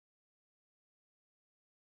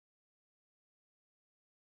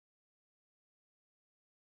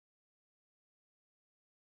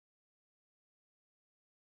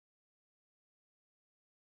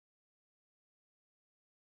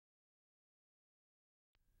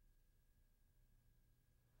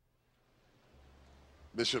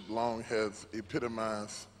Bishop Long has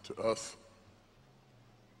epitomized to us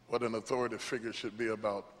what an authority figure should be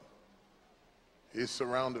about. He's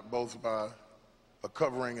surrounded both by a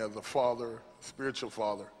covering as a father, spiritual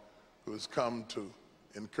father, who has come to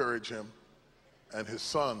encourage him, and his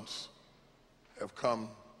sons have come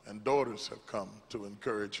and daughters have come to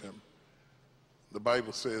encourage him. The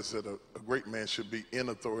Bible says that a great man should be in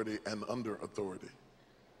authority and under authority.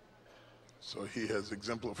 So he has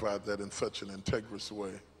exemplified that in such an integrous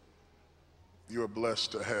way. You are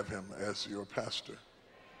blessed to have him as your pastor.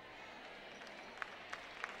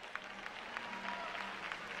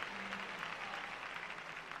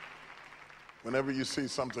 Whenever you see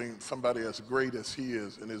somebody as great as he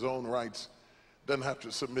is in his own rights, doesn't have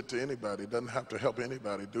to submit to anybody, doesn't have to help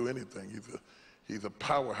anybody do anything. He's a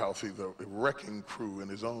powerhouse, he's a wrecking crew in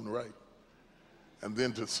his own right. And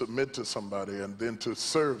then to submit to somebody and then to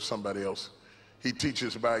serve somebody else, he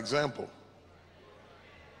teaches by example.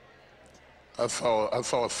 I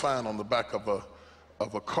saw a sign on the back of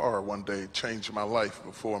a car one day, changed my life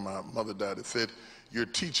before my mother died. It said, "You're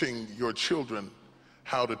teaching your children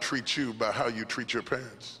how to treat you by how you treat your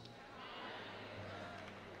parents."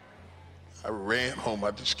 I ran home,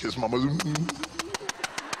 I just kissed my mother.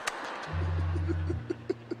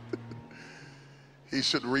 He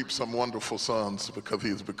should reap some wonderful sons because he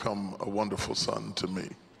has become a wonderful son to me.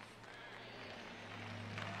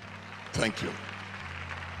 Thank you.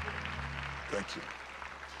 Thank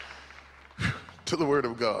you. To the Word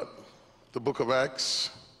of God, the book of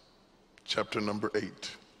Acts, chapter number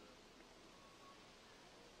 8.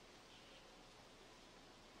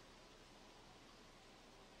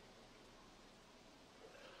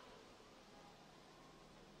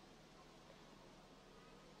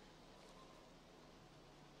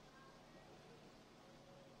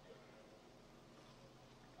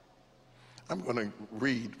 I'm going to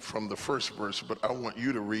read from the first verse, but I want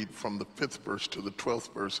you to read from the 5th verse to the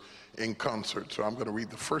 12th verse in concert. So I'm going to read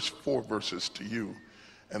the first 4 verses to you,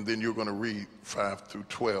 and then you're going to read 5 through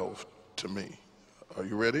 12 to me. Are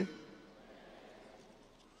you ready?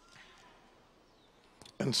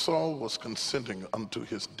 And Saul was consenting unto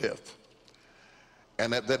his death.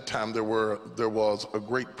 And at that time there was a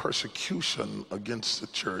great persecution against the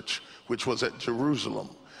church, which was at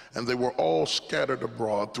Jerusalem. And they were all scattered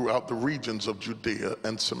abroad throughout the regions of Judea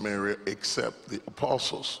and Samaria, except the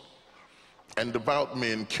apostles. And devout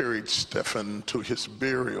men carried Stephen to his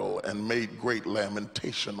burial and made great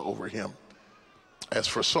lamentation over him. As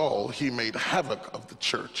for Saul, he made havoc of the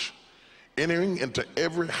church, entering into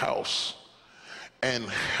every house and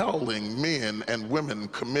hailing men and women,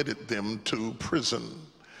 committed them to prison.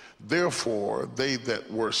 Therefore, they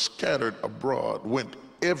that were scattered abroad went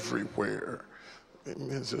everywhere.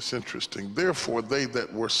 It's just interesting. Therefore, they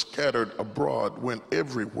that were scattered abroad went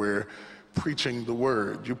everywhere preaching the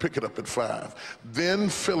word. You pick it up at 5. Then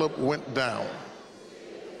Philip went down.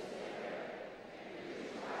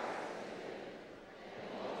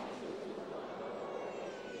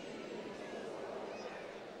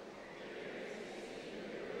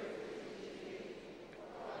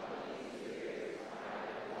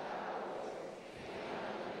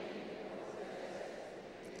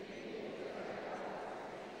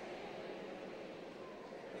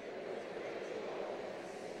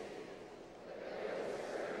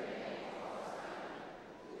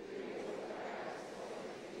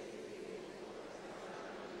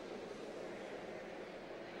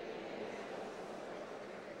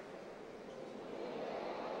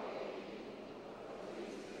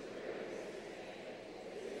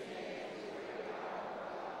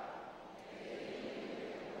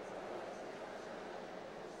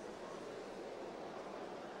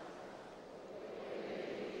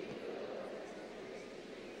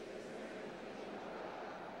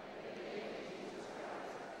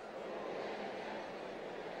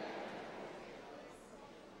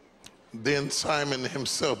 Then Simon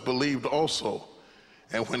himself believed also,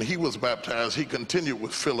 and when he was baptized, he continued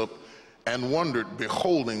with Philip and wondered,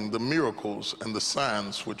 beholding the miracles and the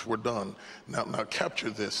signs which were done. Now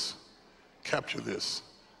capture this,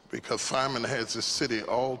 because Simon has this city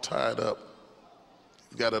all tied up.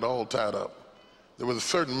 He's got it all tied up. There was a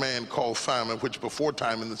certain man called Simon, which before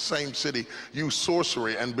time in the same city used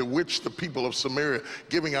sorcery and bewitched the people of Samaria,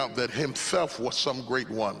 giving out that himself was some great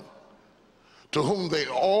one, to whom they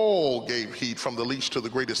all gave heed, from the least to the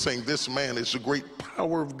greatest, saying, "This man is the great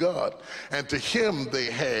power of God." And to him they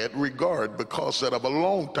had regard, because that of a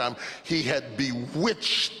long time he had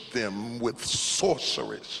bewitched them with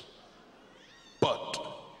sorceries. But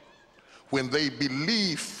when they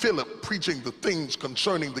believed Philip preaching the things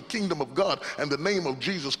concerning the kingdom of God and the name of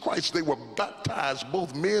Jesus Christ, they were baptized,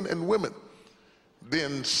 both men and women.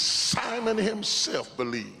 Then Simon himself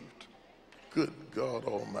believed. Good God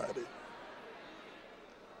Almighty.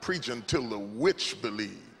 Preach until the witch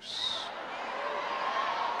believes.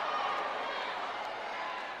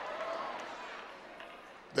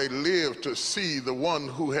 They lived to see the one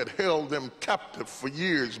who had held them captive for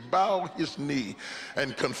years bow his knee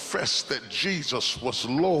and confess that Jesus was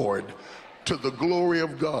Lord, to the glory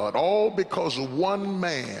of God. All because one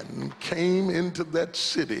man came into that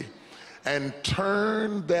city and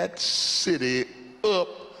turned that city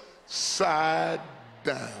upside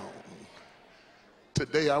down.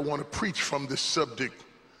 Today I want to preach from this subject,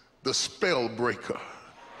 the spell breaker.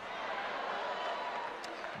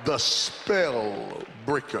 The spell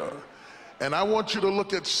breaker. And I want you to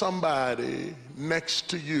look at somebody next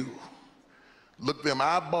to you. Look them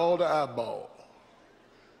eyeball to eyeball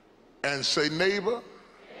and say, neighbor,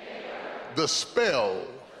 the spell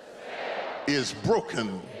is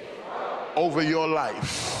broken over your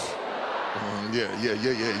life. Yeah.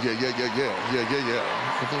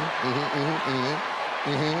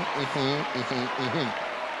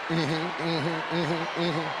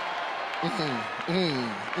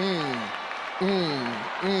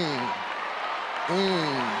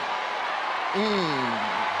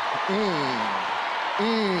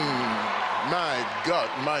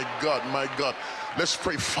 My God. Let's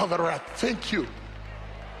pray. Father, I thank you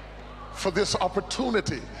for this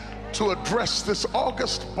opportunity to address this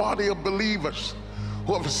august body of believers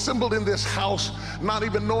who have assembled in this house, not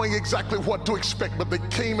even knowing exactly what to expect, but they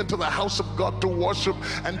came into the house of God to worship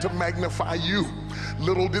and to magnify you.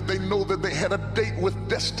 Little did they know that they had a date with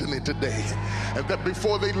destiny today, and that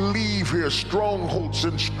before they leave here, strongholds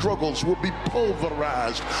and struggles will be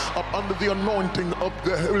pulverized up under the anointing of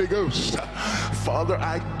the Holy Ghost. Father,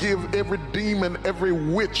 I give every demon, every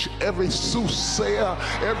witch, every soothsayer,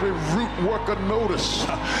 every root worker notice.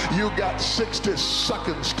 You got 60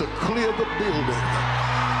 seconds to clear the building.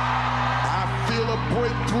 I feel a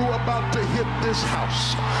breakthrough about to hit this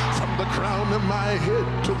house. From the crown of my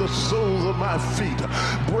head to the soles of my feet.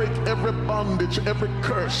 Break every bondage, every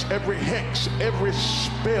curse, every hex, every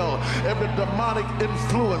spell, every demonic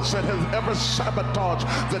influence that has ever sabotaged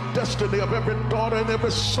the destiny of every daughter and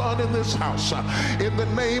every son in this house. In the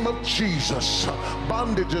name of Jesus,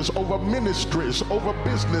 bondages over ministries, over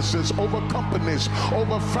businesses, over companies,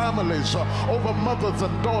 over families, over mothers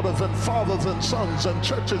and daughters and fathers and sons and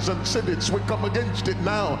churches and cities, we come against it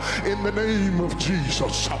now in the name of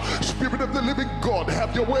Jesus. Spirit of the living God,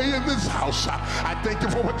 have your way in this house. I thank you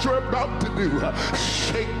for what you're about to do.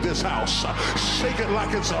 Shake this house. Shake it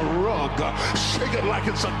like it's a rug. Shake it like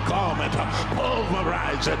it's a garment.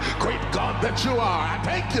 Pulverize it. Great God that you are, I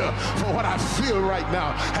thank you for what I feel right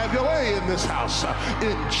now. Have your way in this house.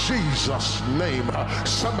 In Jesus' name.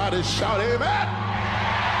 Somebody shout amen.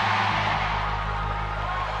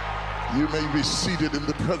 You may be seated in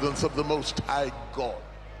the presence of the Most High God.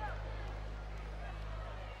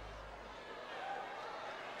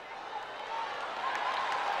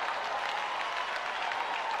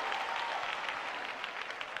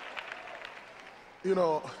 You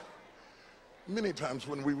know, many times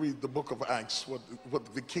when we read the book of Acts,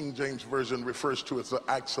 what the King James Version refers to as the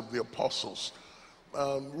Acts of the Apostles,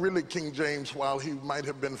 really King James, while he might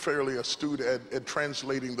have been fairly astute at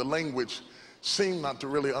translating the language, seemed not to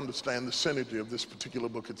really understand the synergy of this particular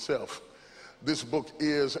book itself. This book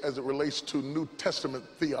is, as it relates to New Testament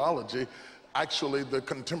theology, actually the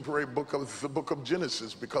contemporary book of the book of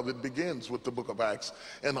Genesis, because it begins with the book of Acts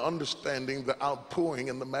and understanding the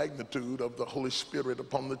outpouring and the magnitude of the Holy Spirit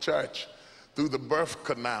upon the church. Through the birth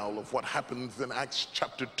canal of what happens in Acts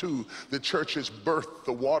chapter 2, the church is birthed,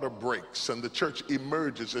 the water breaks, and the church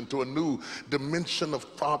emerges into a new dimension of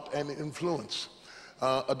thought and influence.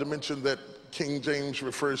 A dimension that King James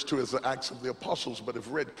refers to as the Acts of the Apostles, but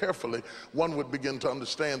if read carefully, one would begin to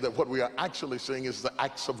understand that what we are actually seeing is the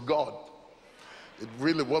acts of God. It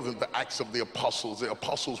really wasn't the acts of the apostles. The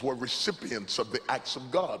apostles were recipients of the acts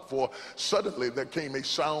of God. For suddenly there came a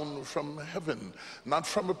sound from heaven, not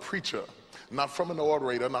from a preacher, not from an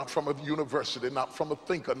orator, not from a university, not from a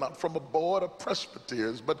thinker, not from a board of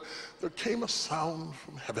presbyters, but there came a sound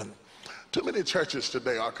from heaven. Too many churches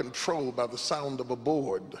today are controlled by the sound of a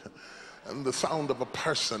board and the sound of a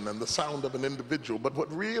person and the sound of an individual. But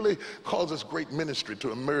what really causes great ministry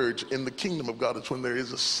to emerge in the kingdom of God is when there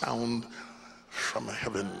is a sound from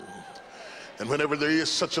heaven. And whenever there is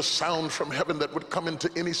such a sound from heaven that would come into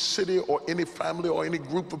any city or any family or any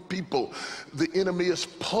group of people, the enemy is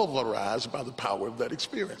pulverized by the power of that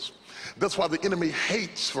experience. That's why the enemy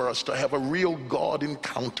hates for us to have a real God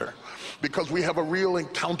encounter. Because we have a real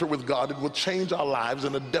encounter with God, it will change our lives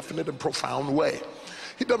in a definite and profound way.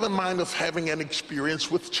 He doesn't mind us having an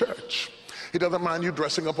experience with church. He doesn't mind you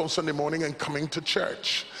dressing up on Sunday morning and coming to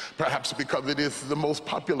church, perhaps because it is the most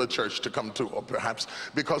popular church to come to, or perhaps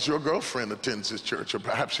because your girlfriend attends this church, or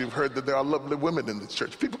perhaps you've heard that there are lovely women in this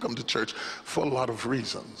church. People come to church for a lot of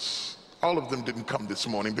reasons. All of them didn't come this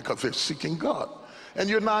morning because they're seeking God. And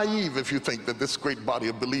you're naive if you think that this great body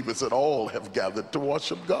of believers at all have gathered to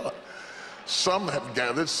worship God. Some have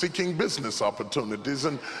gathered seeking business opportunities,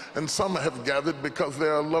 and some have gathered because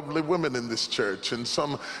there are lovely women in this church, and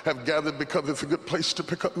some have gathered because it's a good place to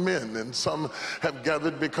pick up men, and some have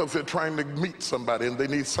gathered because they're trying to meet somebody and they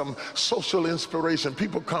need some social inspiration.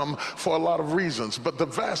 People come for a lot of reasons, but the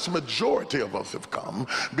vast majority of us have come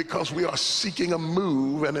because we are seeking a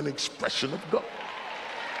move and an expression of God.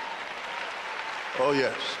 Oh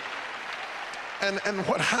yes. And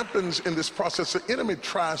what happens in this process, the enemy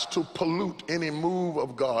tries to pollute any move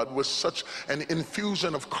of God with such an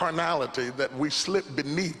infusion of carnality that we slip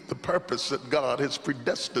beneath the purpose that God has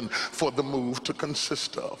predestined for the move to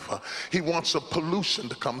consist of. He wants a pollution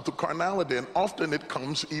to come through carnality, and often it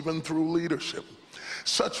comes even through leadership.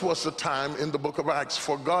 Such was the time in the book of Acts,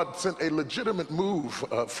 for God sent a legitimate move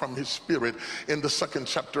from his spirit in the 2nd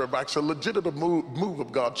chapter of Acts, a legitimate move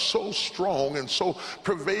of God so strong and so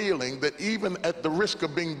prevailing that even at the risk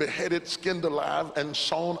of being beheaded, skinned alive, and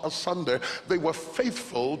sawn asunder, they were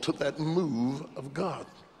faithful to that move of God.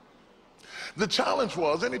 The challenge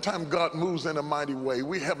was, anytime God moves in a mighty way,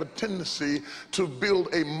 we have a tendency to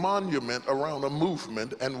build a monument around a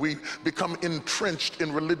movement, and we become entrenched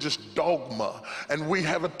in religious dogma, and we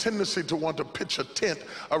have a tendency to want to pitch a tent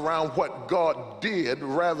around what God did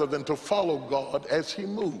rather than to follow God as he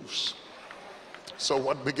moves. So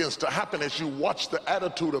what begins to happen as you watch the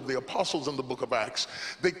attitude of the apostles in the book of Acts,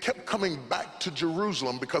 they kept coming back to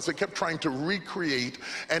Jerusalem because they kept trying to recreate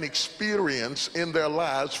an experience in their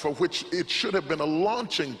lives for which it should have been a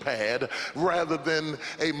launching pad rather than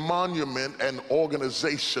a monument, an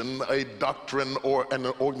organization, a doctrine, or an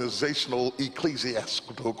organizational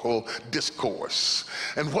ecclesiastical discourse.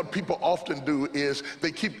 And what people often do is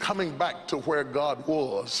they keep coming back to where God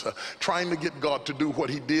was, trying to get God to do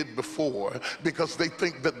what he did before, because they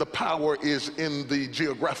think that the power is in the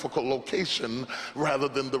geographical location rather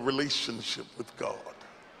than the relationship with God.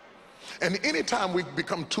 And anytime we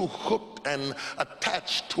become too hooked and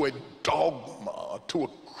attached to a dogma, to a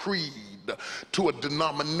creed, to a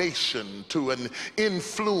denomination, to an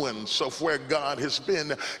influence of where God has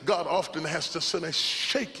been, God often has to send a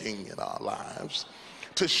shaking in our lives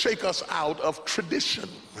to shake us out of tradition,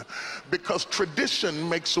 because tradition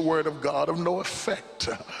makes the word of God of no effect.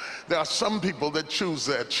 There are some people that choose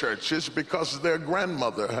their churches because their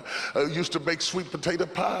grandmother used to bake sweet potato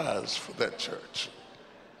pies for that church.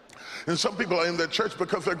 And some people are in that church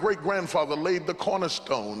because their great-grandfather laid the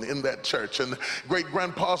cornerstone in that church, and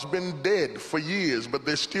great-grandpa's been dead for years, but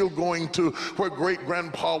they're still going to where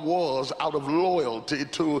great-grandpa was out of loyalty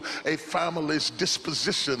to a family's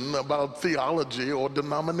disposition about theology or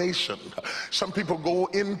denomination. Some people go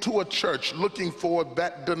into a church looking for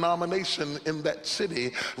that denomination in that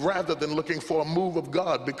city rather than looking for a move of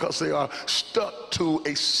God because they are stuck to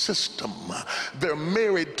a system. They're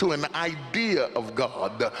married to an idea of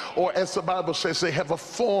God, or as the Bible says, they have a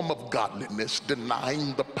form of godliness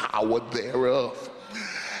denying the power thereof.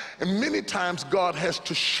 And many times God has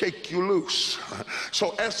to shake you loose.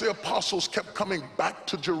 So as the apostles kept coming back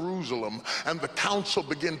to Jerusalem, and the council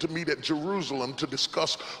began to meet at Jerusalem to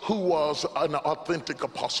discuss who was an authentic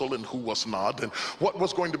apostle and who was not, and what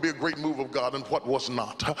was going to be a great move of God and what was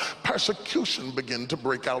not, persecution began to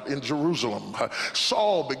break out in Jerusalem.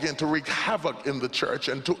 Saul began to wreak havoc in the church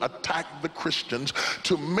and to attack the Christians,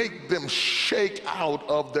 to make them shake out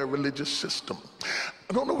of their religious system.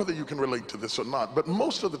 I don't know whether you can relate to this or not, but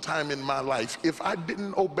most of the time in my life, if I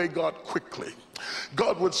didn't obey God quickly,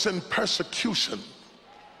 God would send persecution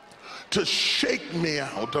to shake me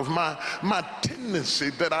out of my tendency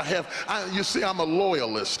that I have. You see, I'm a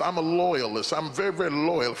loyalist. I'm very, very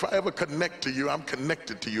loyal. If I ever connect to you, I'm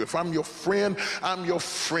connected to you. If I'm your friend, I'm your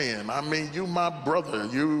friend. I mean, you my brother.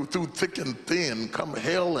 You through thick and thin, come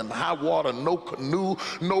hell and high water, no canoe,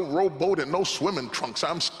 no rowboat, and no swimming trunks.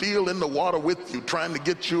 I'm still in the water with you, trying to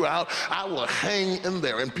get you out. I will hang in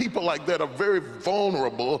there. And people like that are very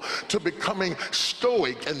vulnerable to becoming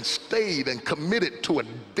stoic and staid and committed to a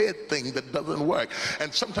dead thing that doesn't work.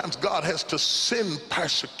 And sometimes God has to send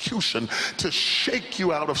persecution to shake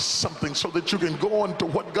you out of something so that you can go on to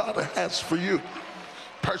what God has for you.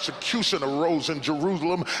 Persecution arose in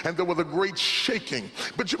Jerusalem, and there was a great shaking.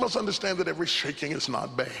 But you must understand that every shaking is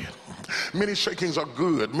not bad. Many shakings are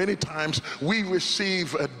good. Many times we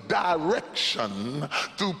receive a direction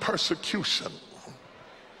through persecution.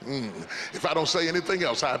 If I don't say anything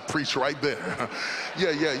else, I preach right there.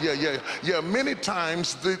 Yeah. Many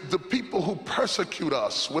times the people who persecute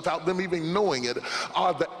us without them even knowing it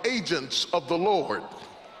are the agents of the Lord.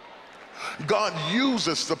 God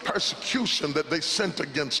uses the persecution that they sent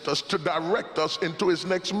against us to direct us into his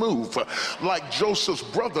next move. Like Joseph's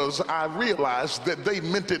brothers, I realized that they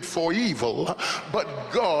meant it for evil, but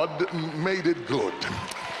God made it good.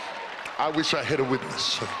 I wish I had a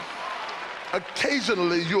witness.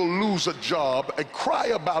 Occasionally you'll lose a job and cry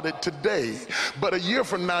about it today, but a year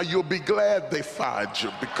from now you'll be glad they fired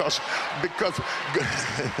you, because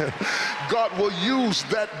God will use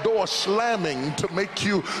that door slamming to make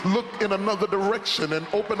you look in another direction and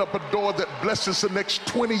open up a door that blesses the next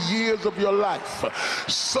 20 years of your life.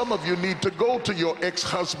 Some of you need to go to your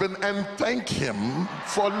ex-husband and thank him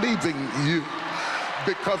for leaving you.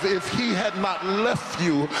 Because if he had not left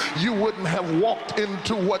you, you wouldn't have walked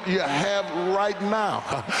into what you have right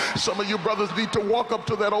now. Some of you brothers need to walk up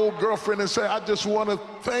to that old girlfriend and say, I just want to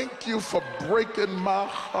thank you for breaking my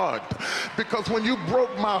heart. Because when you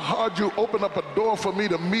broke my heart, you opened up a door for me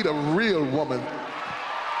to meet a real woman.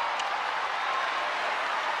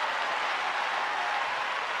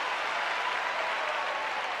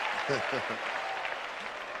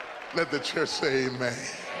 Let the church say amen.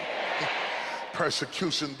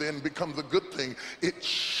 Persecution then becomes a good thing. It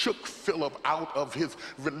shook Philip out of his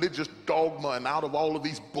religious dogma and out of all of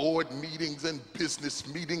these board meetings and business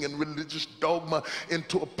meeting and religious dogma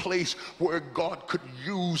into a place where God could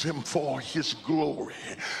use him for his glory.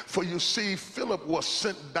 For you see, Philip was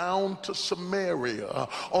sent down to Samaria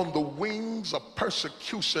on the wings of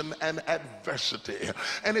persecution and adversity.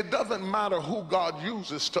 And it doesn't matter who God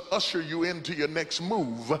uses to usher you into your next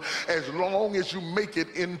move, as long as you make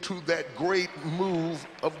it into that great move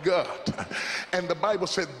of God. And the Bible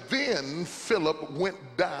said, then Philip went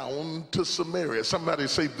down to Samaria. Somebody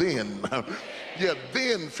say then. Yeah,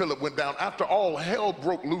 then Philip went down. After all hell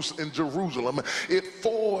broke loose in Jerusalem, it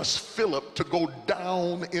forced Philip to go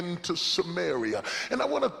down into Samaria. And I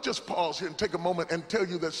want to just pause here and take a moment and tell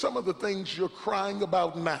you that some of the things you're crying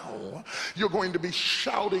about now, you're going to be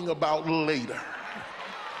shouting about later.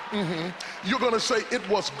 You're going to say, it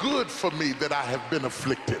was good for me that I have been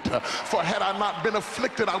afflicted. For had I not been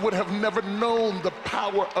afflicted, I would have never known the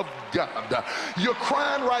power of God. You're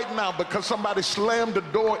crying right now because somebody slammed the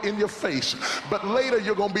door in your face. But later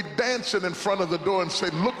you're going to be dancing in front of the door and say,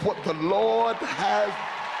 look what the Lord has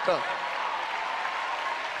done.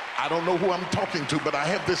 I don't know who I'm talking to, but I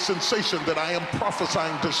have this sensation that I am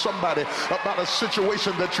prophesying to somebody about a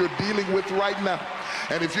situation that you're dealing with right now.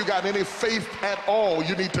 And if you got any faith at all,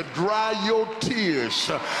 you need to dry your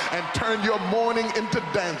tears and turn your mourning into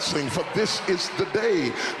dancing. For this is the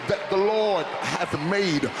day that the Lord hath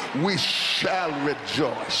made. We shall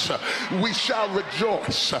rejoice. We shall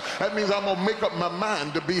rejoice. That means I'm going to make up my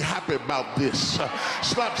mind to be happy about this.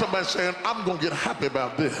 Slap somebody saying, I'm going to get happy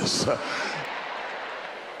about this.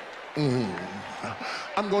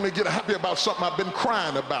 I'm going to get happy about something I've been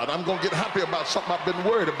crying about. I'm going to get happy about something I've been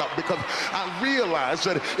worried about, because I realize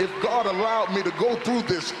that if God allowed me to go through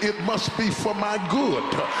this, it must be for my good.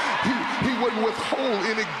 He wouldn't withhold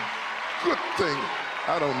any good thing.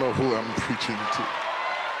 I don't know who I'm preaching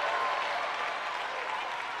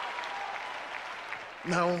to.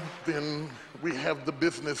 Now then, we have the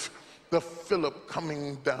business of Philip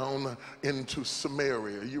coming down into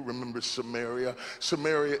Samaria. You remember Samaria.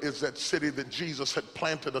 Samaria is that city that Jesus had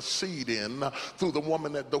planted a seed in through the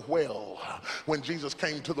woman at the well. When Jesus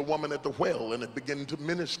came to the woman at the well and had begun to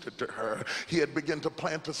minister to her, he had begun to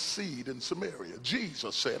plant a seed in Samaria.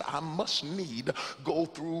 Jesus said, I must need go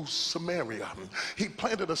through Samaria. He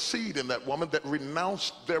planted a seed in that woman that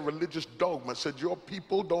renounced their religious dogma, said, your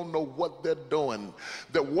people don't know what they're doing.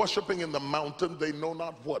 They're worshiping in the mountain, they know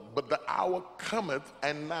not what, but the hour cometh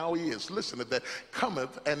and now is. Listen to that.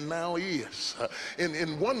 Cometh and now is.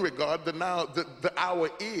 In one regard, the hour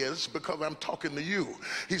is because I'm talking to you.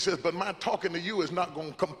 He says, but my talking to you is not going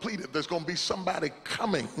to complete it. There's going to be somebody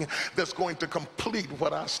coming that's going to complete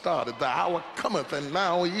what I started. The hour cometh and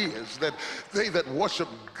now is, that they that worship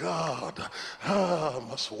God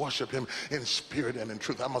must worship him in spirit and in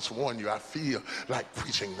truth. I must warn you, I feel like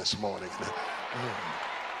preaching this morning.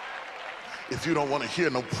 if you don't want to hear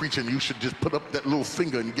no preaching, you should just put up that little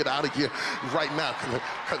finger and get out of here right now,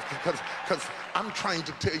 because I'm trying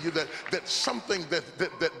to tell you that something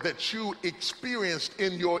that you experienced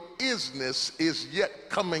in your isness is yet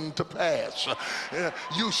coming to pass.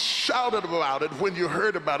 You shouted about it when you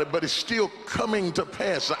heard about it, but it's still coming to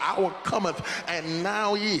pass. The hour cometh and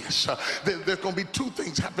now is. There's going to be two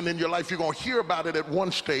things happen in your life. You're going to hear about it at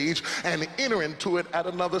one stage and enter into it at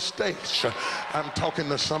another stage. I'm talking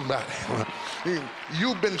to somebody.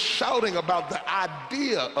 You've been shouting about the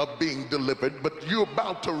idea of being delivered, but you're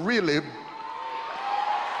about to really,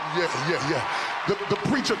 yeah. The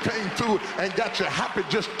preacher came through and got you happy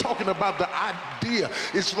just talking about the idea.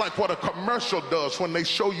 It's like what a commercial does when they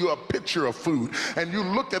show you a picture of food, and you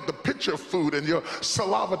look at the picture of food and your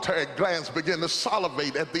salivary glands begin to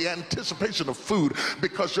salivate at the anticipation of food,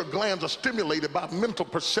 because your glands are stimulated by mental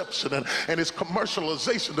perception, and it's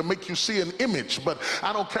commercialization to make you see an image. But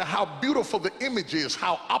I don't care how beautiful the image is,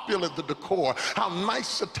 how opulent the decor, how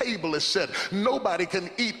nice the table is set, nobody can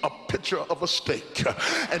eat a picture of a steak.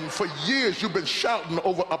 And for years you've been shouting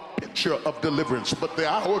over a picture of deliverance, but the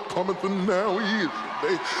hour cometh and now is.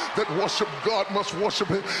 They that worship God must worship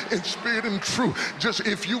him in spirit and truth. Just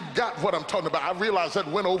if you got what I'm talking about, I realize that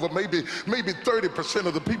went over maybe 30%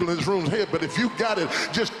 of the people in this room's head, but if you got it,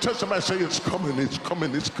 just touch somebody and say, it's coming, it's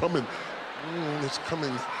coming, it's coming. It's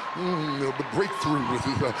coming. The breakthrough,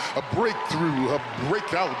 a breakthrough, a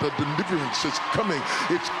breakout, a deliverance is coming.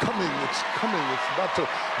 It's coming. It's coming. It's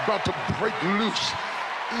about to break loose.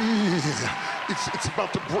 It's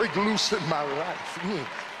about to break loose in my life.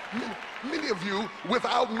 Many of you,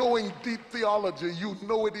 without knowing deep theology, you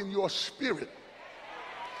know it in your spirit.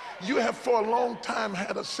 You have for a long time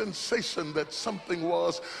had a sensation that something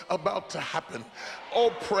was about to happen.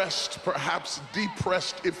 Oppressed, perhaps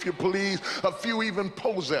depressed, if you please, a few even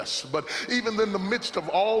possessed. But even in the midst of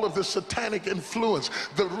all of the satanic influence,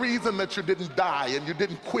 the reason that you didn't die and you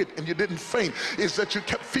didn't quit and you didn't faint is that you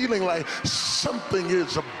kept feeling like something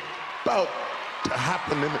is about to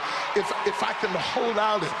happen. And if I can hold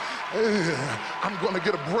out, I'm going to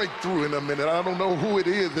get a breakthrough in a minute. I don't know who it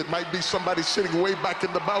is. It might be somebody sitting way back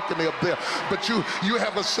in the balcony up there, but you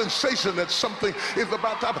have a sensation that something is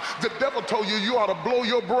about to happen. The devil told you you ought to blow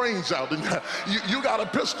your brains out, and you got a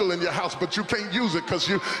pistol in your house, but you can't use it because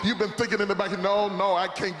you've been thinking in the back, no, I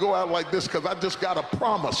can't go out like this because I just got a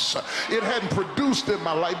promise. It hadn't produced in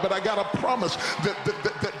my life, but I got a promise that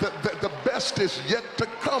the best is yet to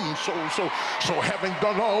come. So having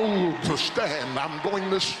done all to stand, I'm going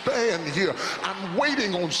to stand here. I'm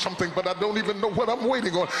waiting on something, but I don't even know what I'm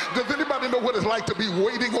waiting on. Does anybody know what it's like to be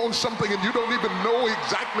waiting on something and you don't even know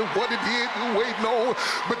exactly what it is you're waiting on,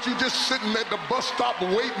 but you're just sitting at the bus stop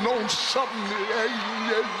waiting on something?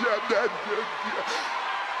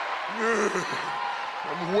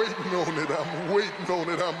 I'm waiting on it. I'm waiting on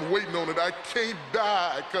it. I'm waiting on it. I can't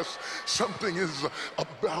die because something is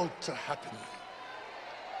about to happen.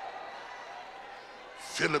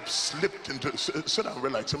 Philip slipped into, sit down,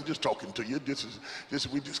 relax, I'm just talking to you.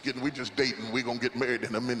 We just dating. We're gonna get married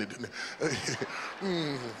in a minute.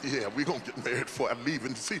 Yeah, we're gonna get married before I leave.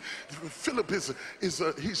 And see, Philip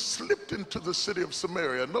he slipped into the city of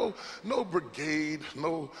Samaria. No brigade,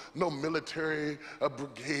 no military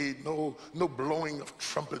brigade, no blowing of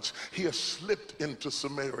trumpets. He has slipped into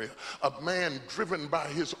Samaria. A man driven by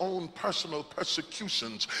his own personal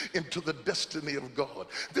persecutions into the destiny of God.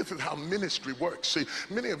 This is how ministry works. See,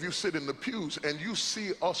 many of you sit in the pews and you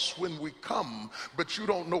see us when we come, but you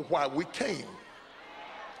don't know why we came.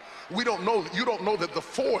 You don't know that the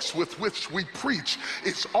force with which we preach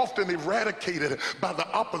is often eradicated by the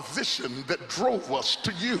opposition that drove us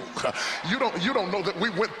to you. You don't know that we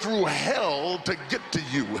went through hell to get to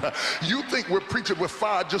you. You think we're preaching with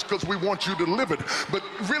fire just because we want you delivered, but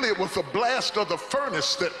really it was the blast of the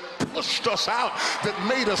furnace that pushed us out, that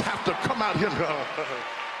made us have to come out here.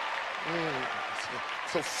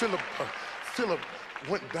 So Philip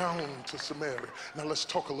went down to Samaria. Now let's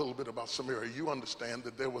talk a little bit about Samaria. You understand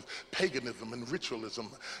that there was paganism and ritualism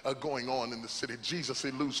going on in the city. Jesus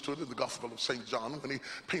alludes to it in the Gospel of St. John when he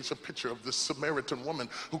paints a picture of this Samaritan woman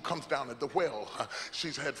who comes down at the well.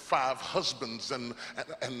 She's had 5 husbands and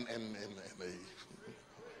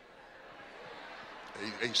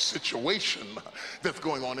a situation that's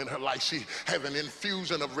going on in her life. She has an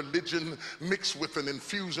infusion of religion mixed with an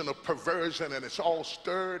infusion of perversion, and it's all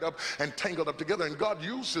stirred up and tangled up together. And God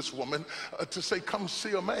used this woman to say, come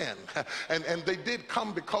see a man. And they did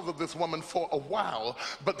come because of this woman for a while,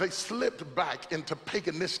 but they slipped back into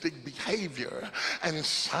paganistic behavior. And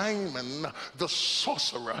Simon, the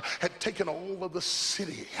sorcerer, had taken over the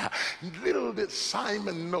city. Little little did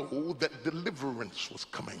Simon know that deliverance was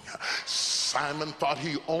coming. Simon thought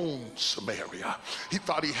he owned Samaria. He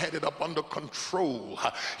thought he had it up under control.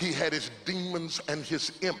 He had his demons and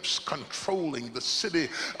his imps controlling the city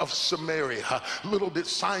of Samaria. Little did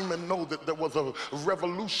Simon know that there was a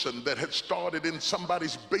revolution that had started in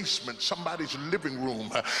somebody's basement, somebody's living room,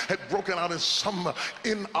 had broken out in some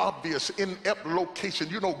inobvious, inept location.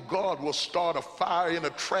 You know, God will start a fire in a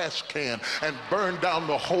trash can and burn down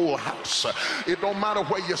the whole house. It don't matter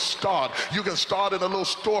where you start. You can start in a little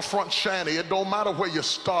storefront shanty. It don't matter where you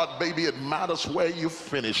start, baby. It matters where you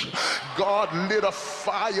finish. God lit a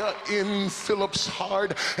fire in Philip's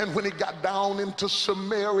heart, and when he got down into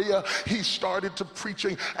Samaria, he started to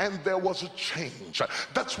preaching, and there was a change.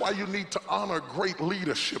 That's why you need to honor great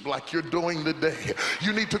leadership like you're doing today.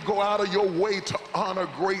 You need to go out of your way to honor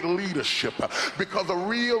great leadership, because a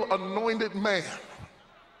real anointed man,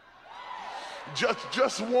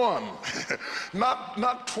 just one,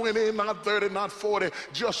 not 20, not 30, not 40,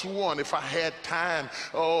 just one. If I had time,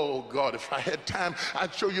 oh God, if I had time,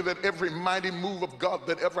 I'd show you that every mighty move of God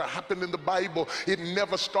that ever happened in the Bible, it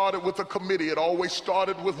never started with a committee. It always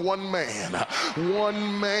started with one man.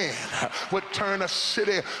 One man would turn a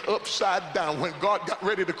city upside down. When God got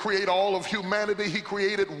ready to create all of humanity, he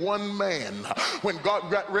created one man. When God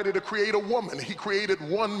got ready to create a woman, he created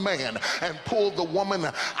one man and pulled the woman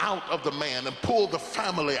out of the man, and pull the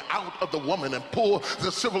family out of the woman, and pull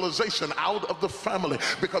the civilization out of the family,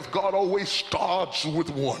 because God always starts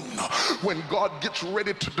with one. When God gets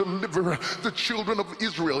ready to deliver the children of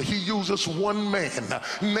Israel, he uses one man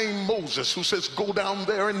named Moses, who says, go down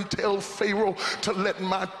there and tell Pharaoh to let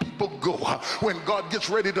my people go. When God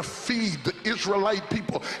gets ready to feed the Israelite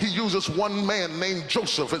people, he uses one man named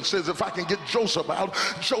Joseph and says, if I can get Joseph out,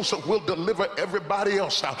 Joseph will deliver everybody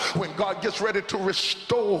else out. When God gets ready to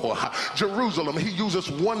restore Jerusalem, he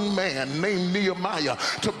uses one man named Nehemiah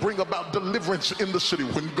to bring about deliverance in the city.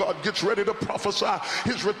 When God gets ready to prophesy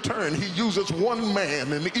his return, he uses one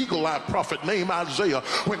man, an eagle-eyed prophet named Isaiah.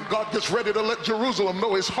 When God gets ready to let Jerusalem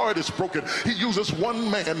know his heart is broken, he uses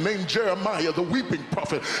one man named Jeremiah, the weeping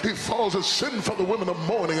prophet. He falls and sends for the women of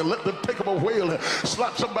mourning and let them take up a wail and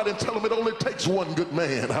slap somebody and tell them it only takes one good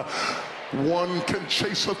man. One can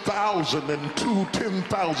chase 1,000 and 2,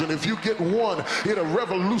 10,000. If you get one, it'll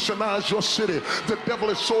revolutionize your city. The devil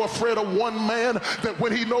is so afraid of one man that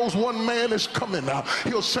when he knows one man is coming out,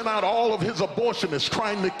 he'll send out all of his abortionists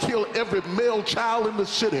trying to kill every male child in the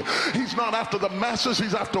city. He's not after the masses,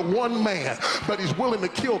 he's after one man, but he's willing to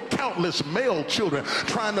kill countless male children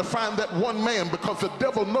trying to find that one man, because the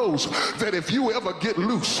devil knows that if you ever get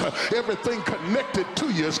loose, everything connected to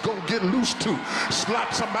you is going to get loose too.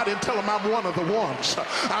 Slap somebody and tell them, I'm one of the ones.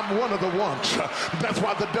 I'm one of the ones. That's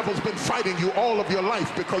why the devil's been fighting you all of your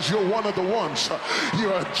life, because you're one of the ones.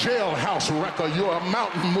 You're a jailhouse wrecker. You're a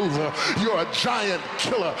mountain mover. You're a giant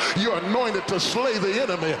killer. You're anointed to slay the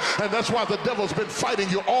enemy. And that's why the devil's been fighting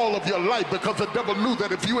you all of your life, because the devil knew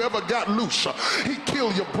that if you ever got loose, he'd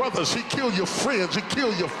kill your brothers, he'd kill your friends, he'd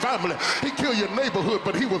kill your family, he'd kill your neighborhood,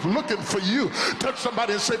 but he was looking for you. Touch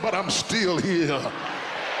somebody and say, but I'm still here.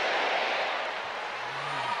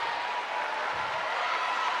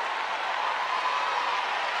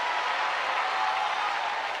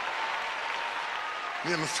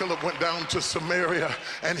 Then Philip went down to Samaria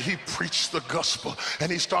and he preached the gospel,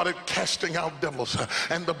 and he started casting out devils,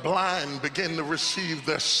 and the blind began to receive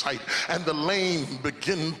their sight, and the lame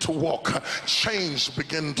began to walk, chains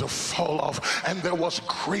began to fall off, and there was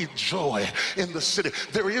great joy in the city.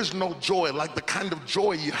 There is no joy like the kind of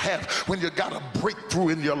joy you have when you got a breakthrough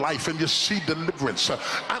in your life and you see deliverance.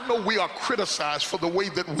 I know we are criticized for the way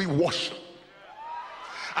that we worship.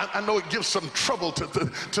 I know it gives some trouble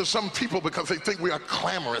to some people, because they think we are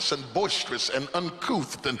clamorous and boisterous and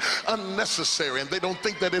uncouth and unnecessary, and they don't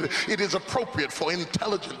think that it is appropriate for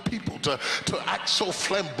intelligent people to act so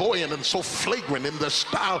flamboyant and so flagrant in their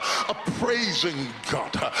style of praising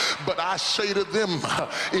God. But I say to them,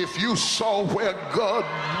 if you saw where God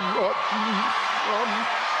brought you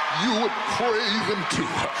from, you would praise him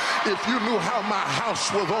too. If you knew how my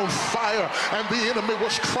house was on fire and the enemy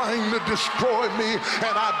was trying to destroy me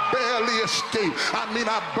and I barely escaped. I mean,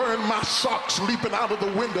 I burned my socks leaping out of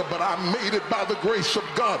the window, but I made it by the grace of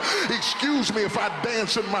God. Excuse me if I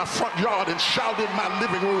dance in my front yard and shout in my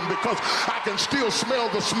living room, because I can still smell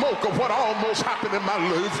the smoke of what almost happened in my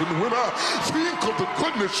life. And when I think of the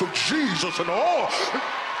goodness of Jesus and all,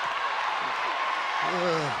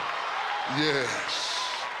 yes.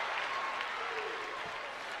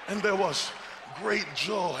 And there was great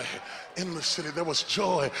joy in the city. There was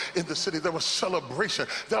joy in the city. There was celebration.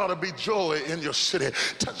 There ought to be joy in your city.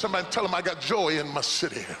 Touch somebody and tell them, I got joy in my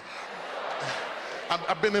city.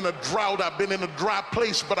 I've been in a drought, I've been in a dry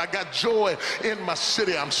place, but I got joy in my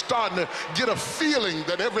city. I'm starting to get a feeling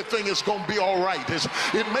that everything is going to be all right.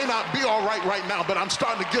 It may not be all right now, but I'm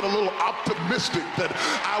starting to get a little optimistic that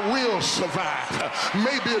I will survive.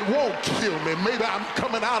 Maybe it won't kill me. Maybe I'm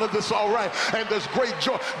coming out of this all right, and there's great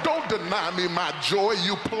joy. Don't deny me my joy,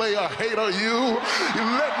 you player, hater, you.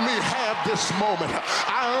 Let me have this moment.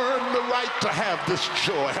 I earned the right to have this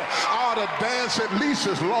joy. I ought to dance at least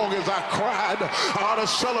as long as I cried. I ought to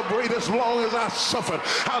celebrate as long as I suffered.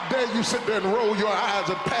 How dare you sit there and roll your eyes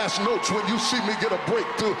and pass notes when you see me get a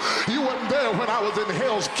breakthrough? You weren't there when I was in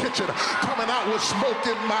Hell's Kitchen coming out with smoke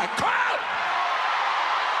in my cloud.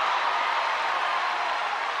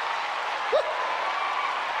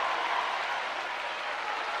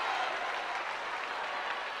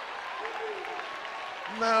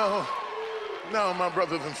 Now, my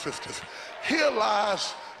brothers and sisters, here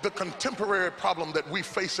lies the contemporary problem that we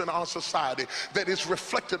face in our society that is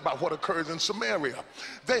reflected by what occurs in Samaria.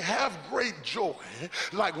 They have great joy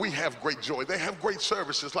like we have great joy. They have great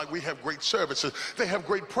services like we have great services. They have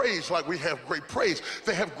great praise like we have great praise.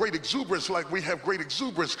 They have great exuberance like we have great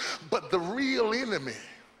exuberance. But the real enemy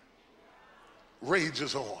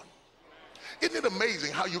rages on. Isn't it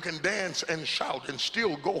amazing how you can dance and shout and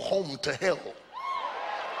still go home to hell?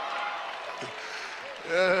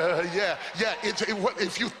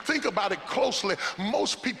 If you think about it closely,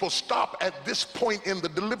 most people stop at this point in the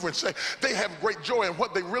deliverance. They have great joy, and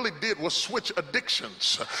what they really did was switch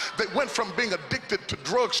addictions. They went from being addicted to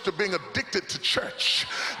drugs to being addicted to church.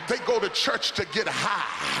 They go to church to get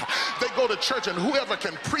high. They go to church, and whoever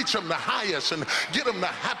can preach them the highest and get them the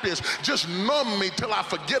happiest, just numb me till I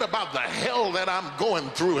forget about the hell that I'm going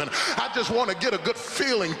through. And I just want to get a good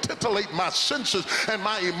feeling, titillate my senses and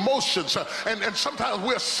my emotions. And sometimes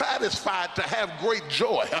we're satisfied to have great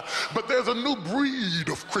joy, but there's a new breed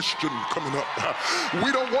of Christian coming up.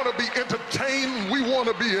 We don't want to be entertained, we want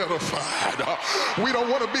to be edified. We don't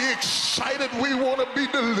want to be excited, we want to be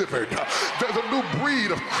delivered. There's a new breed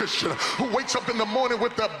of Christian who wakes up in the morning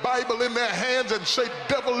with their Bible in their hands and say,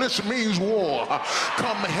 devil, this means war.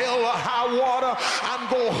 Come hell or high water, I'm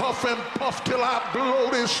gonna huff and puff till I blow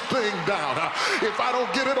this thing down. If I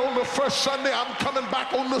don't get it on the first Sunday, I'm coming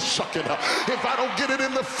back on the second. If I don't get it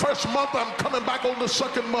in the first month, I'm coming back on the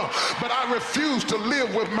second month. But I refuse to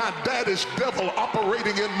live with my daddy's devil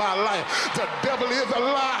operating in my life. The devil is a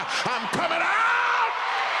lie. I'm coming out.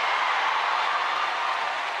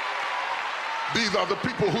 These are the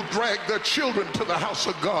people who drag their children to the house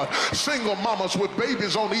of God. Single mamas with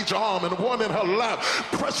babies on each arm and one in her lap,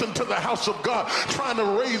 pressing to the house of God, trying to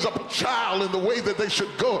raise up a child in the way that they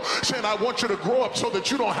should go, saying, I want you to grow up so that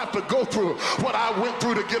you don't have to go through what I went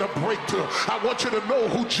through to get a breakthrough. I want you to know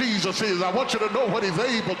who Jesus is. I want you to know what he's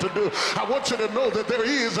able to do. I want you to know that there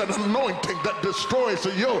is an anointing that destroys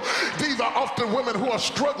the yoke. These are often women who are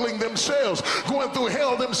struggling themselves, going through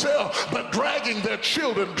hell themselves, but dragging their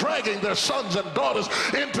children, dragging their sons and daughters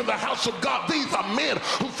into the house of God. These are men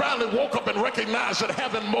who finally woke up and recognized that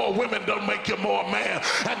having more women don't make you more man.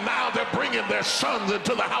 And now they're bringing their sons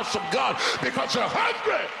into the house of God because they're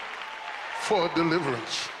hungry for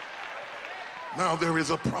deliverance. Now there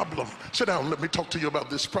is a problem. Sit down, let me talk to you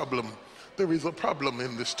about this problem. There is a problem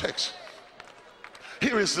in this text.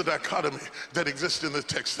 Here is the dichotomy that exists in the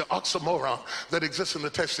text. The oxymoron that exists in the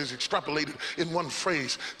text is extrapolated in one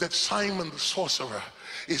phrase, that Simon the sorcerer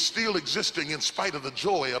is still existing in spite of the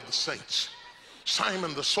joy of the saints.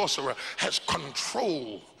 Simon the sorcerer has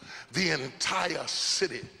controlled the entire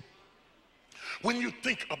city. When you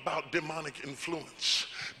think about demonic influence,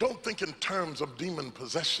 don't think in terms of demon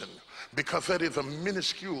possession, because that is a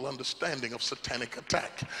minuscule understanding of satanic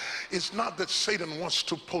attack. It's not that Satan wants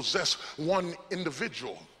to possess one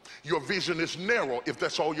individual. Your vision is narrow if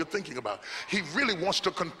that's all you're thinking about. He really wants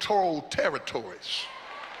to control territories.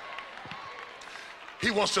 He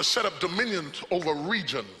wants to set up dominions over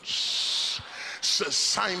regions. Says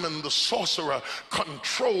Simon the sorcerer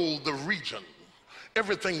controlled the region.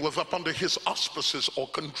 Everything was up under his auspices or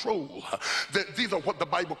control. These are what the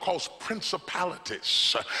Bible calls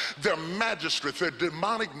principalities. They're magistrates, they're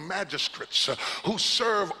demonic magistrates who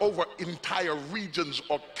serve over entire regions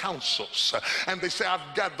or councils. And they say,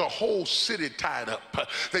 I've got the whole city tied up.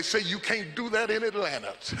 They say, you can't do that in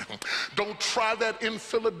Atlanta. Don't try that in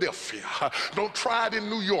Philadelphia. Don't try it in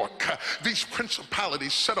New York. These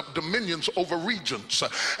principalities set up dominions over regions.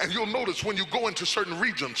 And you'll notice when you go into certain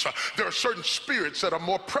regions, there are certain spirits spirits that are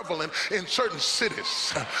more prevalent in certain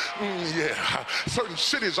cities. Yeah, certain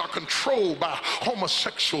cities are controlled by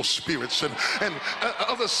homosexual spirits, and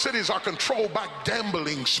other cities are controlled by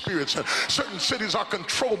gambling spirits, and certain cities are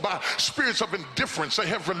controlled by spirits of indifference. They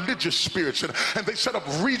have religious spirits, and they set up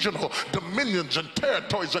regional dominions and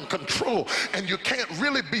territories and control, and you can't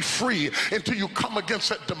really be free until you come against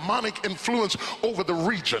that demonic influence over the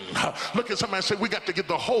region. Look at somebody and say, we got to get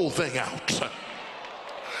the whole thing out.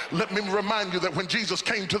 Let me remind you that when Jesus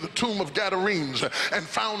came to the tomb of Gadarenes and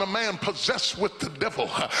found a man possessed with the devil,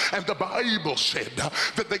 and the Bible said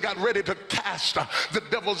that they got ready to cast the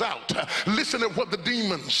devils out, listen to what the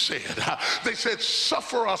demons said. They said,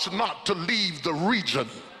 suffer us not to leave the region.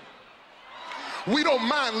 We don't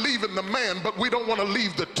mind leaving the man, but we don't want to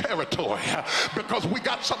leave the territory, because we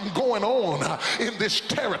got something going on in this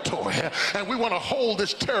territory, and we want to hold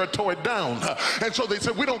this territory down. And so they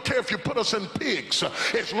said, we don't care if you put us in pigs,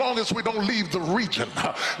 as long as we don't leave the region.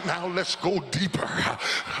 Now let's go deeper.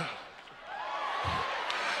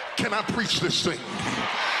 Can I preach this thing?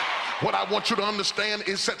 What I want you to understand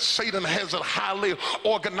is that Satan has a highly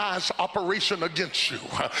organized operation against you.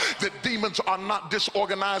 That demons are not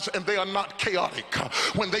disorganized and they are not chaotic.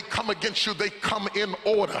 When they come against you, they come in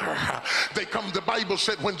order. They come, the Bible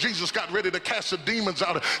said when Jesus got ready to cast the demons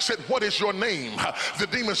out, said, what is your name? The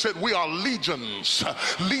demon said, we are legions.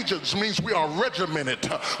 Legions means we are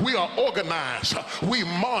regimented. We are organized. We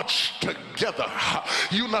march together.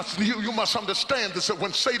 You must understand this, that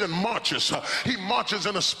when Satan marches, he marches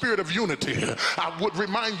in a spirit of unity. I would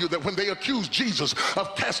remind you that when they accused Jesus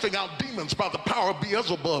of casting out demons by the power of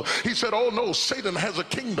Beelzebub, he said, oh no, Satan has a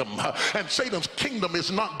kingdom, and Satan's kingdom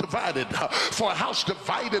is not divided. For a house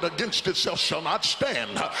divided against itself shall not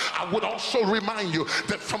stand. I would also remind you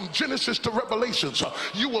that from Genesis to Revelations,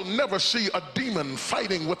 you will never see a demon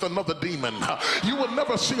fighting with another demon. You will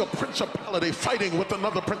never see a principality fighting with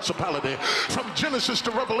another principality. From Genesis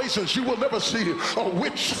to Revelations, you will never see a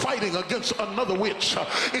witch fighting against another witch.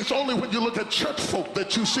 It's only when you look at church folk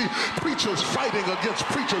that you see preachers fighting against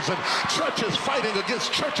preachers, and churches fighting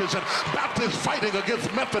against churches, and Baptists fighting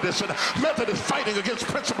against Methodists, and Methodists fighting against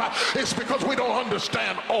principalities. It's because we don't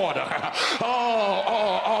understand order.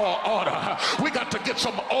 Order. We got to get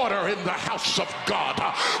some order in the house of God.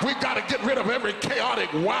 We got to get rid of every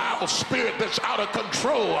chaotic, wild spirit that's out of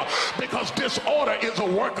control, because disorder is a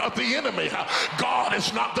work of the enemy. God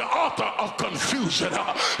is not the author of confusion.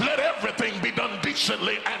 Let everything be done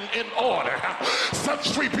decently and in order.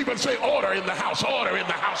 Such three people say, order in the house, order in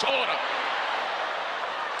the house, order.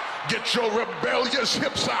 Get your rebellious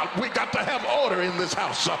hips out. We got to have order in this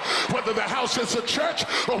house. Whether the house is a church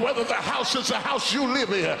or whether the house is a house you live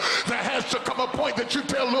in, there has to come a point that you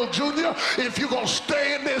tell little Junior, if you're going to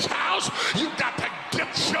stay in this house, you got to get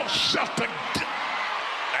yourself together.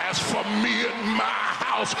 As for me and my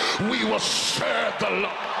house, we will serve the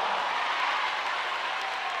Lord.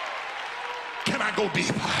 Can I go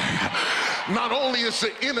deeper? Not only is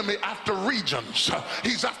the enemy after regions,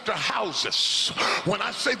 he's after houses. When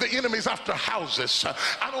I say the enemy's after houses,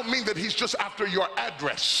 I don't mean that he's just after your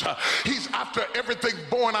address. He's after everything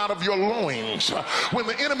born out of your loins. When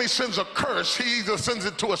the enemy sends a curse, he either sends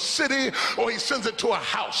it to a city or he sends it to a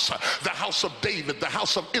house. The house of David, the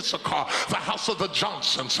house of Issachar, the house of the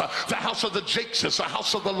Johnsons, the house of the Jakeses, the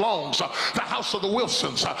house of the Longs, the house of the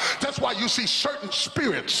Wilsons. That's why you see certain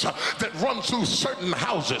spirits that run through certain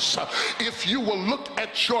houses. If you will look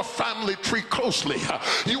at your family tree closely,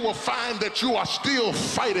 you will find that you are still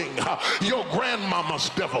fighting your grandmama's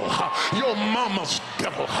devil, your mama's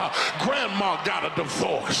devil. Grandma got a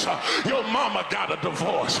divorce, your mama got a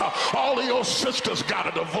divorce, all of your sisters got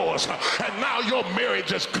a divorce, and now your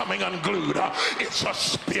marriage is coming unglued. It's a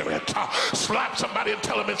spirit. Slap somebody and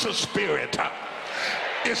tell them it's a spirit.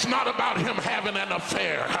 It's not about him having an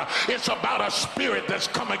affair. It's about a spirit that's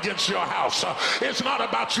come against your house. It's not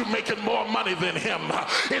about you making more money than him.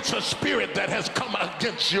 It's a spirit that has come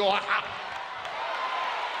against your house.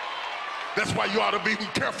 That's why you ought to be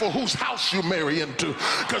careful whose house you marry into,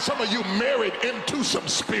 because some of you married into some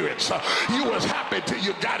spirits. You was happy till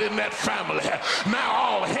you got in that family. Now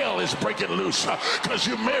all hell is breaking loose because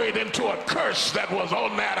you married into a curse that was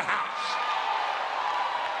on that house.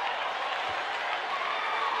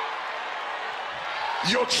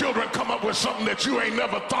 Your children come up with something that you ain't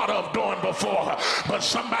never thought of doing before, but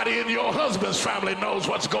somebody in your husband's family knows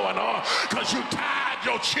what's going on because you tied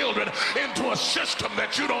your children into a system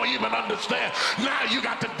that you don't even understand. Now you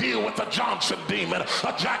got to deal with a Johnson demon,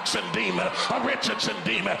 a Jackson demon, a Richardson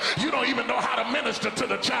demon. You don't even know how to minister to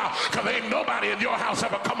the child because ain't nobody in your house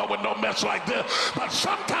ever come up with no mess like this, but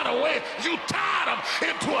some kind of way you tied them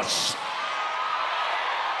into a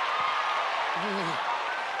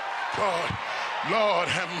God, Lord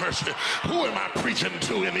have mercy. Who am I preaching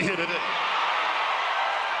to in here today?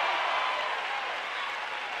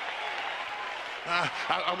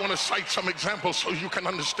 I want to cite some examples so you can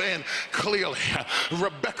understand clearly.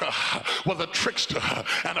 Rebecca was a trickster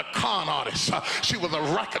and a con artist. She was a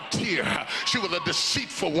racketeer. She was a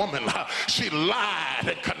deceitful woman. She lied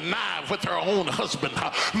and connived with her own husband,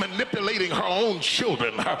 manipulating her own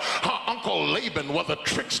children. Her uncle Laban was a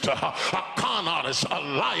trickster, a con artist, a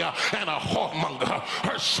liar, and a whoremonger.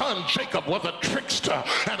 Her son Jacob was a trickster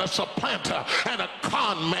and a supplanter and a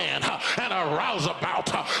con man and a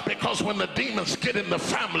rouseabout, because when the demons get in the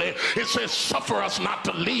family, it says, suffer us not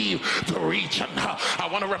to leave the region. I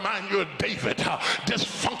want to remind you of David,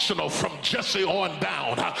 dysfunctional from Jesse on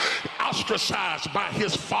down, ostracized by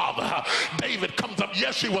his father. David comes up,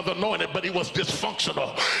 yes, he was anointed, but he was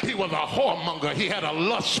dysfunctional. He was a whoremonger. He had a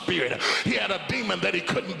lust spirit. He had a demon that he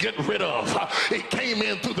couldn't get rid of. It came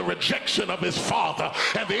in through the rejection of his father,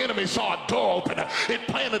 and the enemy saw a door open. It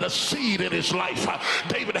planted a seed in his life.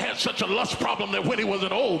 David had such a lust problem that when he was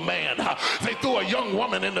an old man, they threw a young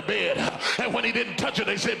woman in the bed, and when he didn't touch her,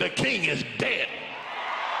 they said the king is dead.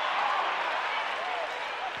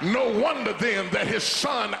 No wonder then that his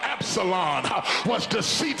son Absalom was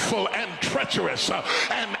deceitful and treacherous,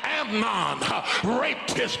 and Amnon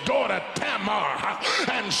raped his daughter Tamar,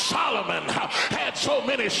 and Solomon had so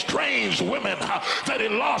many strange women that he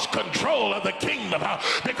lost control of the kingdom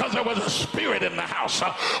because there was a spirit in the house.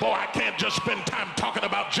 Oh, I can't just spend time talking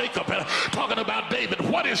about Jacob and talking about David.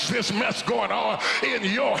 What is this mess going on in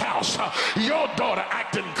your house? Your daughter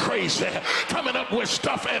acting crazy, coming up with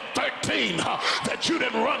stuff at 13 that you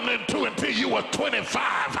didn't run into until you were 25,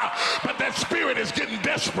 but that spirit is getting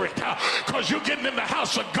desperate because you're getting in the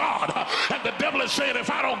house of God, and the devil is saying, if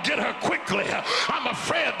I don't get her quickly, I'm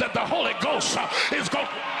afraid that the Holy Ghost is going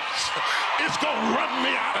to run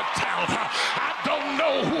me out of town. I don't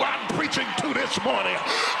know who I'm preaching to this morning,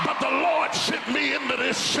 but the Lord sent me into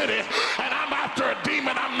this city, and I'm after a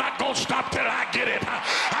demon. I'm not going to stop till I get it.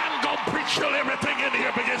 I'm going to preach till everything in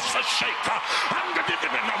here begins to shake. I'm going to get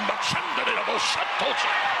the number.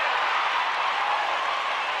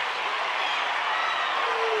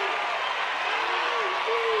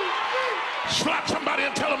 Slap somebody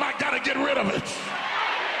and tell them I got to get rid of it.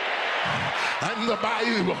 And the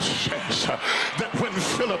Bible says that when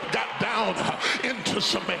Philip got down into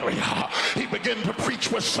Samaria, he began to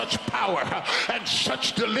preach with such power and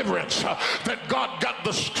such deliverance that God got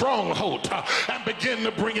the stronghold and began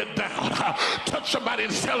to bring it down. Touch somebody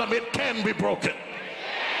and tell them it can be broken.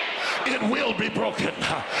 It will be broken.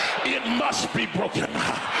 It must be broken.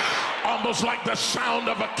 Almost like the sound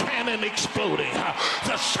of a cannon exploding,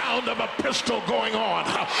 the sound of a pistol going on.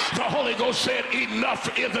 The Holy Ghost said,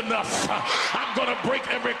 enough is enough. I'm going to break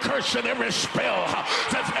every curse and every spell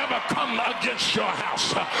that's ever come against your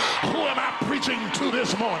house. Who am I preaching to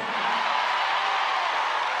this morning?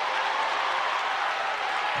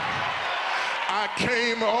 I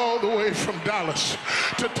came all the way from Dallas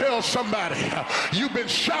to tell somebody, you've been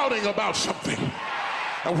shouting about something.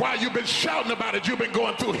 And while you've been shouting about it, you've been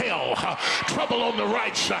going through hell. Trouble on the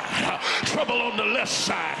right side, trouble on the left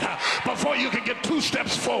side. Before you can get 2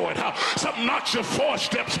 steps forward, something knocks you 4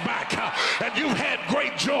 steps back. And you've had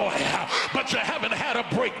great joy, but you haven't had a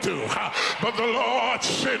breakthrough. But the Lord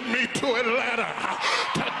sent me to Atlanta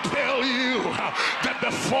to tell you that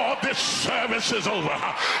before this service is over,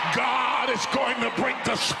 God is going to break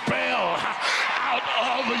the spell out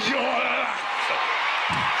of your life.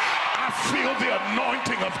 I feel the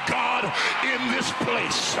anointing of God in this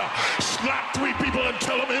place. Slap 3 people and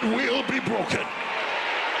tell them it will be broken.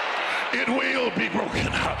 It will be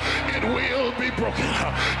broken. It will be broken.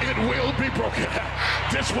 It will be broken.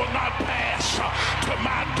 This will not pass to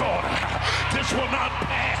my daughter. This will not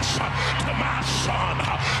pass to my son.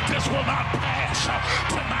 This will not pass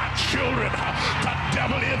to my children. The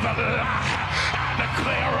devil is a lie. I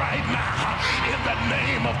declare right now, in the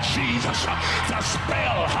name of Jesus, the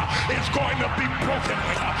spell is going to be broken.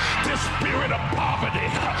 This spirit of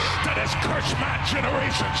poverty that has cursed my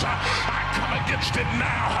generations, I come against it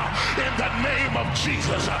now. In the name of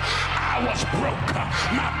Jesus, I was broke.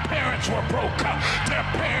 My parents were broke. Their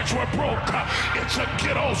parents were broke. It's a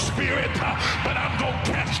ghetto spirit, but I'm going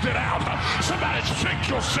to cast it out. Somebody shake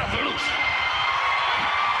yourself loose.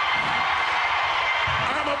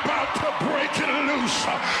 I'm about to break it loose.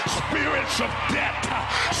 Spirits of death,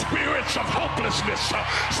 spirits of hopelessness,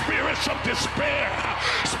 spirits of despair,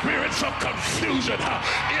 spirits of confusion.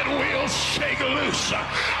 It will shake loose.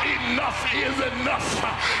 Enough is enough.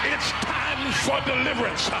 It's time for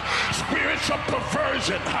deliverance. Spirits of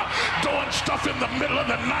perversion, doing stuff in the middle of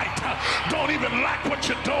the night. Don't even like what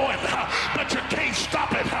you're doing, but you can't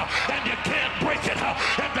stop it, and you can't break it.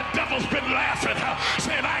 And the devil's been laughing,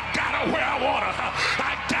 saying, I got her where I want her.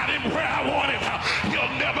 I got him where I want him. He'll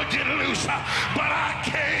never get loose. But I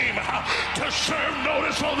came to serve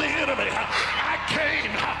notice on the enemy. I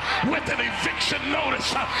came with an eviction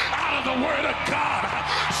notice out of the word of God.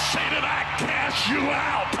 Satan, I cast you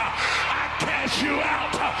out. I cast you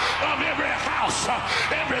out of every house,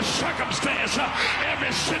 every circumstance,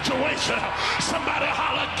 every situation. Somebody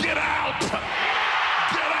holler, get out.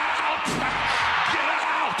 Get out. Get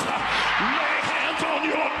out. Lay hands on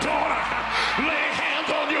your daughter. Lay hands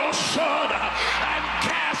on your son and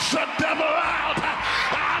cast the devil out.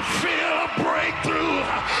 I feel a breakthrough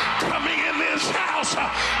coming in this house.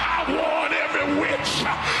 I warn every witch,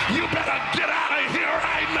 you better get out of here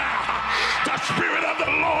right now. The Spirit of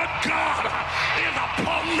the Lord God is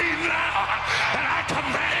upon me now, and I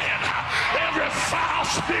command every foul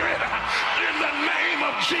spirit in the name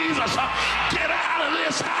of Jesus, get out of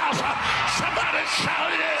this house. Somebody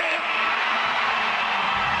shout it.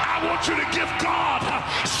 I want you to give God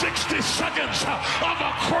 60 seconds of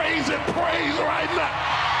a crazy praise right now.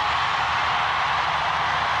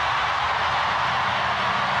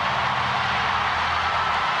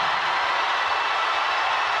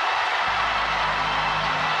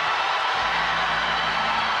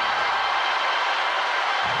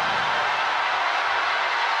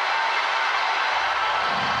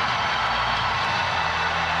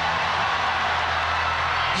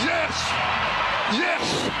 Yes,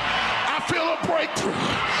 I feel a breakthrough.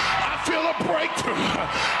 I feel a breakthrough.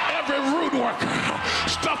 Every root worker,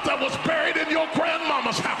 stuff that was buried in your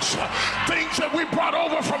grandmama's house, things that we brought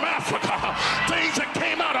over from Africa, things that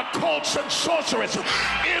came out of cults and sorceries.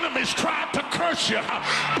 Enemies tried to curse you.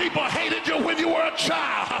 People hated you when you were a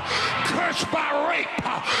child. Cursed by rape,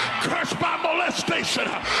 cursed by molestation,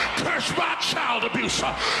 cursed by child abuse,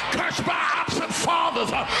 cursed by absent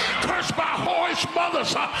fathers, cursed by whorish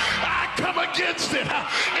mothers. I come against it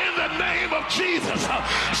in the name of Jesus.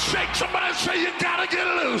 Shake somebody and say, you gotta get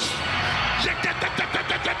loose. You gotta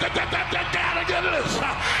get loose.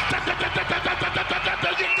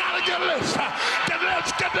 You gotta get loose.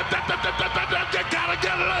 You gotta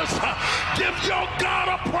get loose. Give your God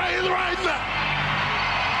a praise right now.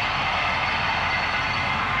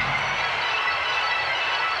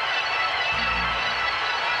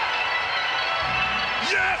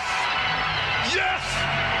 Yes, yes,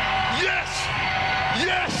 yes,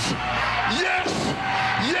 yes, yes,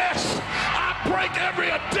 yes. I break every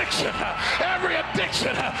addiction, every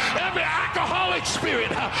alcoholic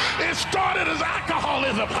spirit. It started as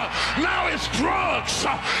alcoholism. Now it's drugs.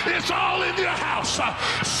 It's all in your house.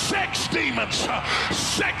 Sex demons,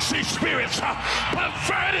 sexy spirits,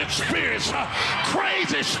 perverted spirits,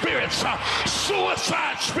 crazy spirits,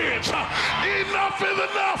 suicide spirits. Enough is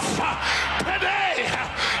enough. Today,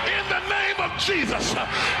 in the name of Jesus,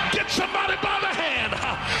 get somebody by the hand.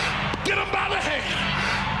 Get them by the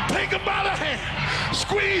hand. Take them by the hand.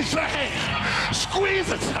 Squeeze the hand.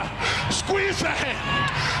 Squeeze it. Squeeze the hand.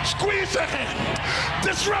 Squeeze the hand.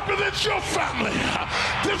 This represents your family.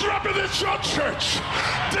 This represents your church.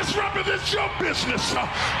 This represents your business.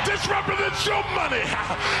 This represents your money.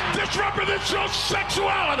 This represents your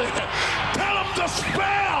sexuality. Tell them the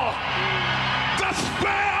spell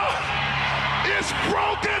is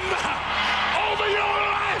broken over your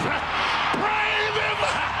life. Pray them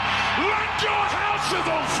like your house is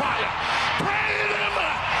on fire. Pray them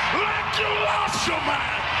like you lost your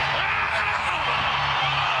mind.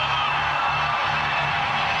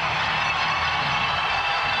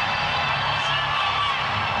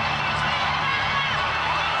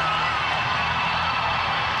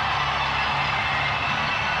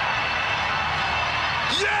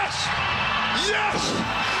 Yes, yes,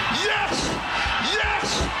 yes, yes,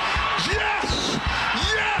 yes,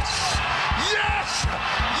 yes, yes,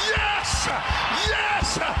 yes,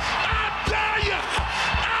 yes. I dare you. I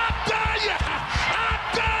dare you. I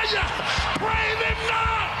dare you. Pray them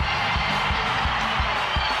now.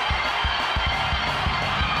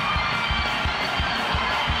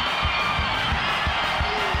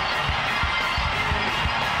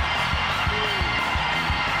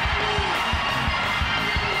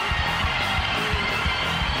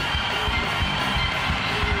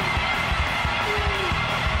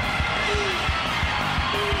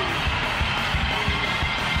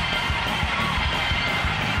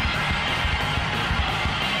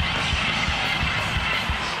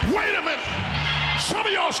 Wait a minute. Some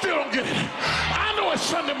of y'all still don't get it. I know it's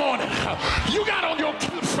Sunday morning. You got on your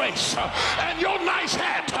cute face and your nice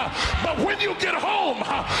hat. But when you get home,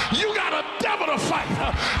 you got a devil to fight.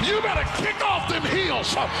 You better kick off them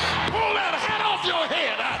heels. Pull that hat off your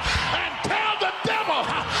head and tell the devil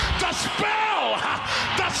the spell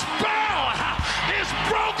is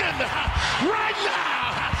broken right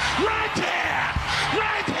now. Right there.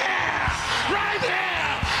 Right there. Right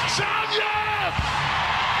there. Sound yes.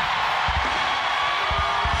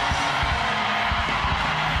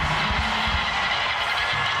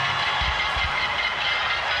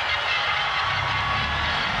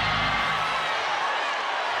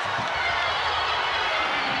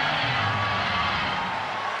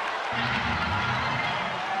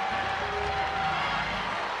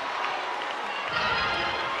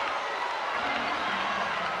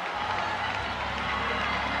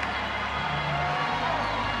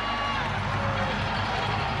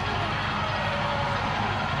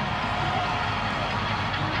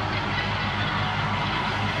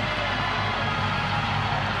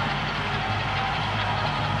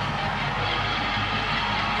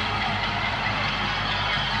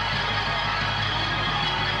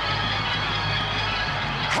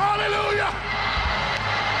 Hallelujah!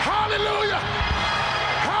 Hallelujah!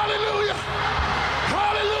 Hallelujah!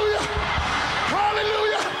 Hallelujah!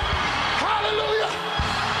 Hallelujah! Hallelujah!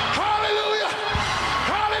 Hallelujah!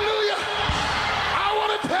 Hallelujah! I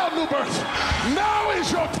want to tell New Birth, now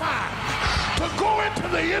is your time to go into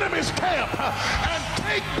the enemy's camp and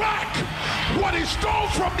take back what he stole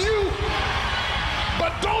from you.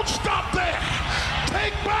 But don't stop there.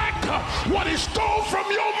 Take back what he stole from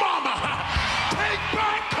your mama. Take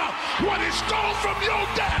back what he stole from your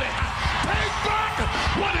daddy. Take back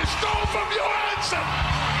what he stole from your ancestors.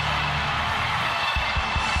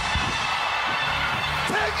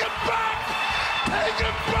 Take it back. Take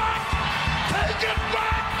it back. Take it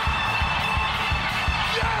back.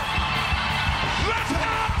 Yeah. Let's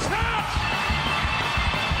have church.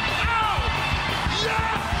 Oh.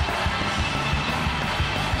 Yeah.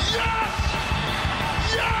 Yes.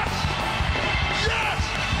 Yes. Yes.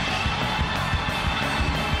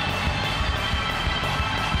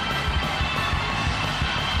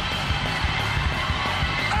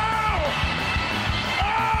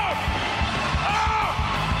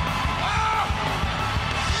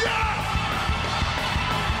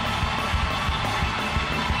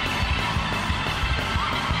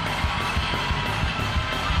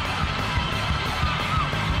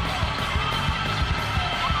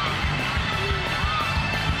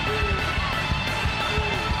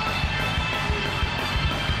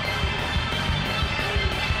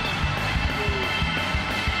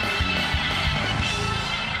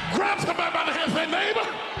 Somebody by the hand, say, neighbor,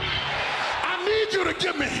 I need you to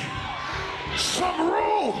give me some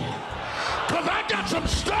room, because I got some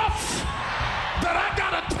stuff that I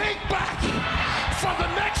got to take back for the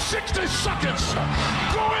next 60 seconds.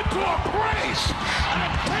 Go into a praise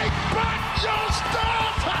and take back your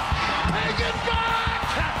stuff. Take it back.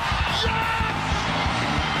 Yes.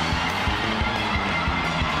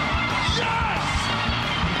 Yes.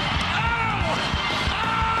 Ow.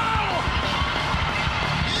 Ow.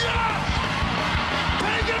 Yes.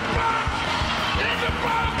 Take it back in the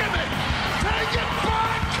balcony. Take it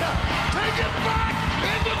back. Take it back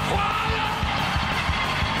in the choir.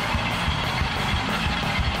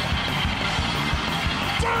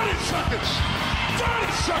 30 seconds.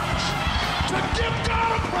 30 seconds to give God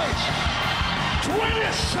a praise.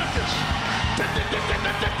 20 seconds. 10,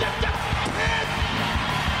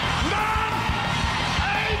 9,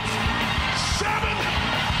 8, 7,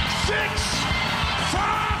 6,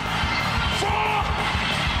 5, 4,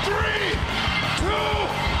 3,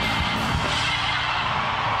 2.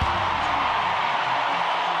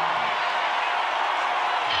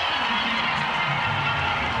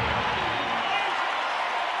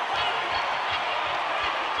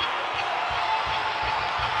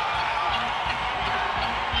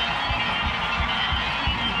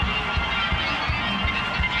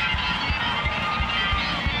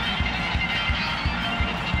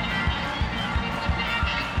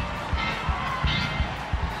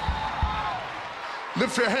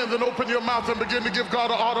 Lift your hands and open your mouth and begin to give God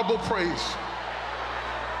an audible praise.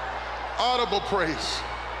 Audible praise.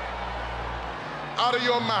 Out of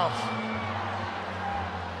your mouth.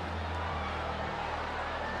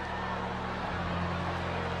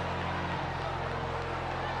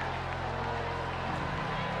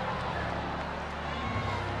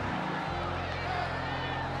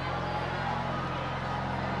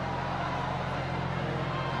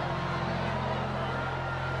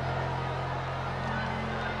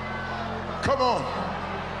 Come on.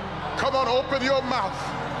 Come on, open your mouth.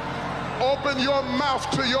 Open your mouth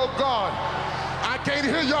to your God. I can't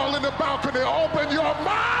hear y'all in the balcony. Open your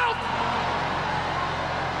mouth.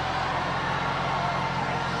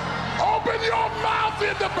 Open your mouth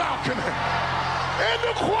in the balcony, in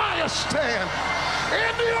the choir stand,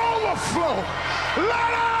 in the overflow.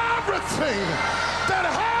 Let everything that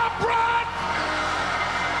have breath.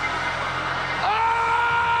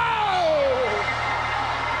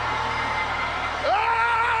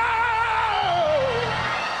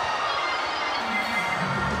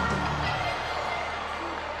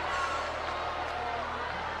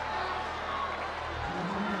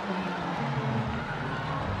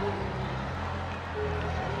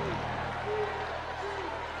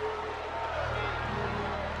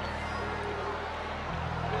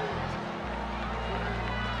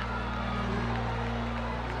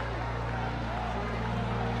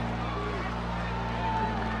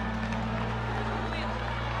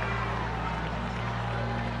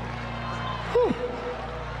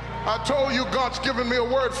 I told you God's given me a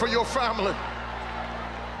word for your family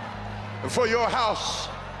and for your house.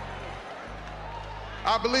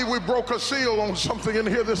 I believe we broke a seal on something in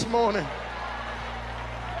here this morning.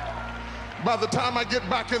 By the time I get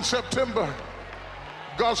back in September,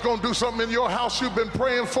 God's going to do something in your house you've been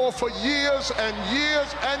praying for years and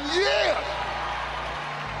years and years.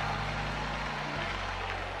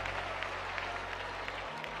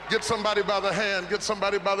 Get somebody by the hand, get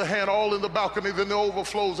somebody by the hand, all in the balconies and the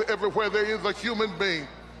overflows, everywhere there is a human being,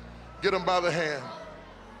 get them by the hand.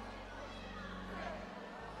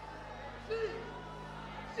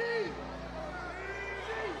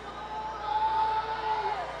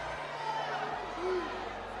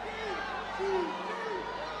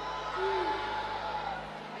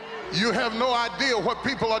 You have no idea what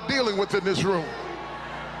people are dealing with in this room.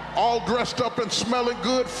 All dressed up and smelling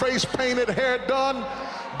good, face painted, hair done,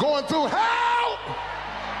 going through hell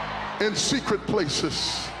in secret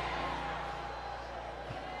places.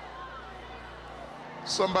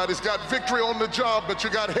 Somebody's got victory on the job, but you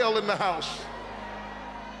got hell in the house.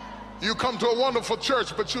 You come to a wonderful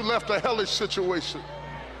church, but you left a hellish situation.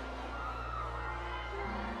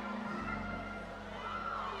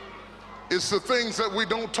 It's the things that we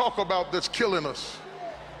don't talk about that's killing us.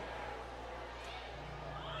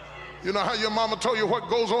 You know how your mama told you what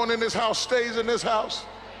goes on in this house stays in this house?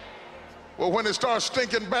 Well, when it starts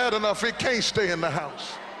stinking bad enough, it can't stay in the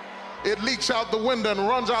house. It leaks out the window and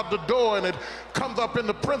runs out the door, and it comes up in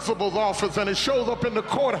the principal's office, and it shows up in the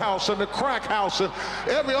courthouse and the crack house and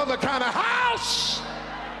every other kind of house.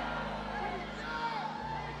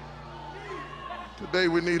 Today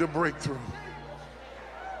we need a breakthrough.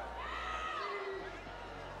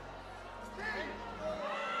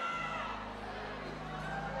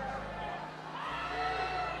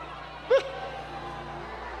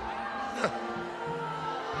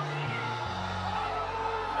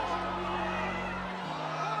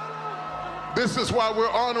 This is why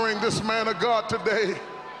we're honoring this man of God today,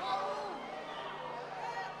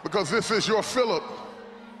 because this is your Philip.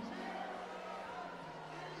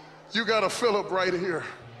 You got a Philip right here.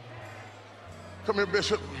 Come here,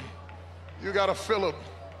 Bishop. You got a Philip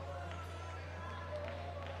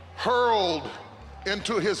hurled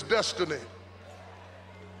into his destiny,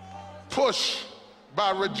 pushed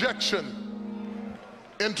by rejection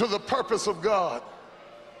into the purpose of God.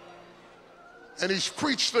 And he's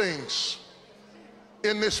preached things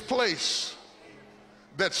in this place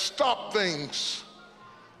that stopped things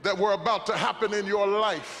that were about to happen in your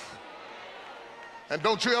life. And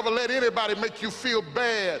don't you ever let anybody make you feel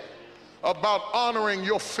bad about honoring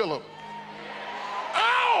your Philip.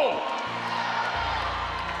 Ow!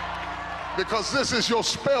 Because this is your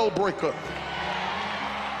spell breaker.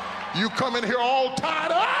 You come in here all tied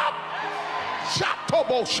up,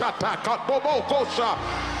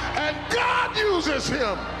 and God uses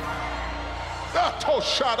him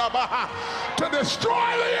to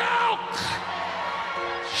destroy the yoke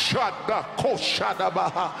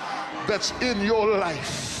that's in your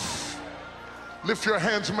life. Lift your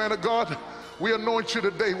hands, man of God. We anoint you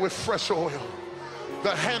today with fresh oil.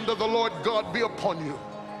 The hand of the Lord God be upon you.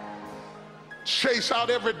 Chase out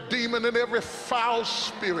every demon and every foul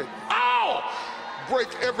spirit. Ow! Break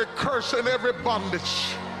every curse and every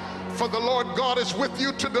bondage. For the Lord God is with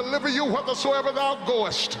you to deliver you whithersoever thou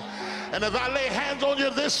goest. And as I lay hands on you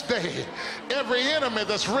this day, every enemy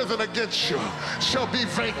that's risen against you shall be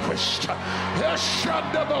vanquished. I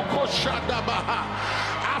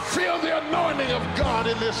feel the anointing of God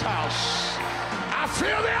in this house. I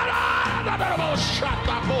feel the anointing.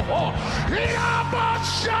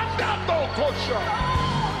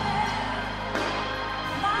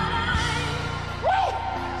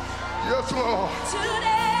 Yes, Lord.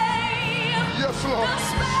 Today, Yes, Lord. the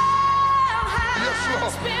spell Yes, Lord.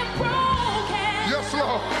 has been broken Yes,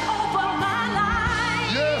 Lord. over my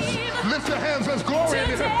life. Yes. Lift your hands. There's glory in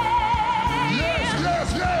Today, here. Yes, yes,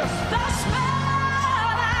 yes. the spell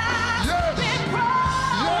has Yes. been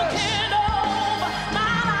broken Yes. over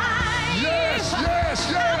my life. Yes, yes,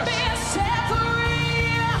 I'm yes. being set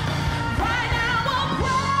free. Right now, a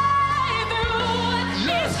breakthrough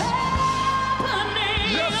Yes. is happening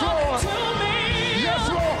Yes, Lord. to me. Yes,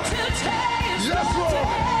 Lord. Today is Yes, the Lord. day.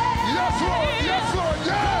 Yes, Lord. Yes, Lord.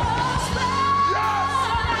 Yes. The spell Yes. has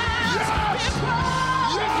been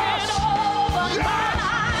broken Yes. over Yes. my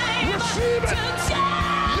life. Receive it. Today.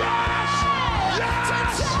 Yes. Yes.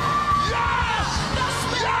 Today. Yes. The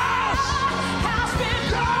spell has been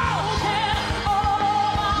broken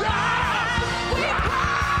over my life. We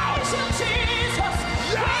praise you, Jesus.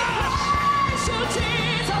 We praise you,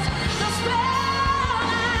 Jesus. The spell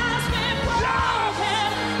has been broken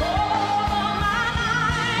over my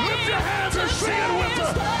life. Lift your hands and sing it with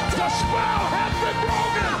us. The spell has been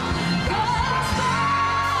broken. The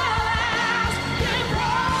spell has been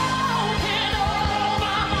broken over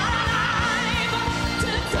my life.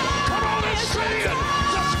 Today Come on and is the sing it. day.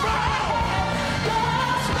 The spell. The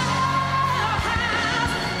spell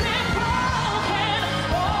has been broken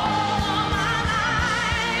over my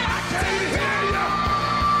life. I can't hear you.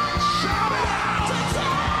 Shout it out. The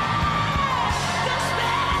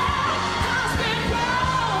spell has been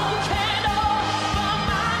broken over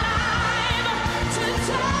my life.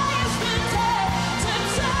 Today is the day.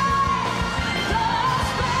 Today, the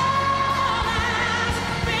spell has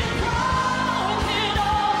been broken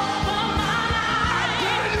over my life. I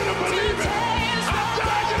dare you to believe it. I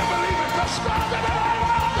dare you to believe it. The spell that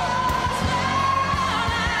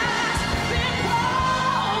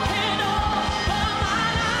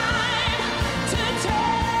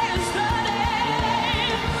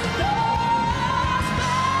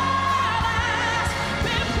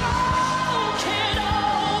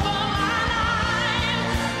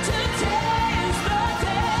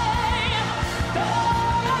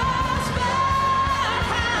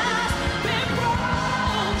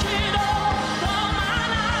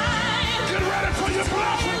Get ready for your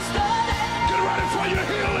blessings. Get ready for your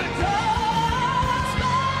healing.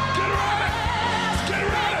 Get ready. Get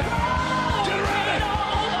ready. Get ready.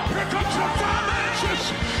 Here comes your finances.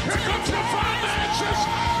 Here comes your finances.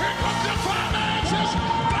 Here comes your finances.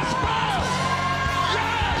 The spell.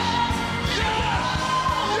 Yes. Yes.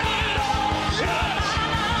 Yes. Yes.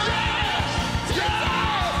 Yes. Yes.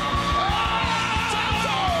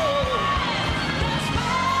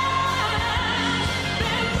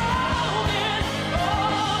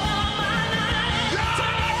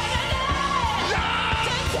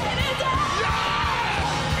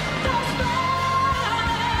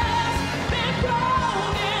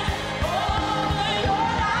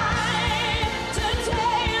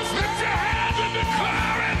 Lift your hands and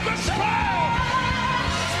declare it. The spell.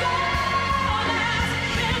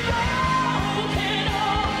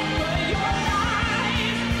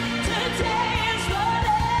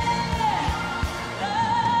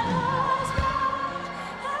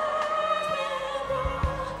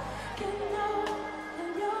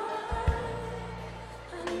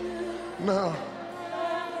 Now,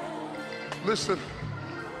 listen,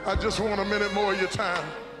 I just want a minute more of your time.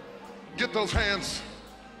 Get those hands.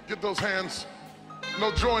 Get those hands.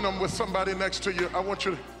 No, join them with somebody next to you. I want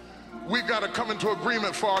you to, we got to come into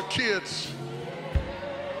agreement for our kids.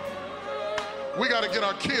 We got to get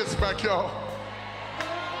our kids back, y'all.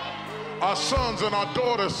 Our sons and our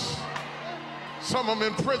daughters. Some of them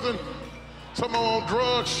in prison. Some of them on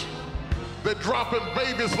drugs. They're dropping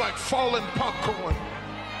babies like falling popcorn.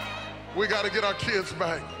 We got to get our kids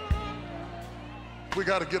back. We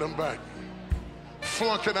got to get them back.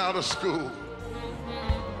 Flunking out of school.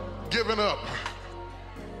 Giving up.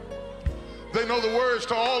 They know the words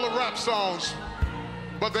to all the rap songs,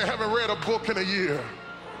 but they haven't read a book in a year.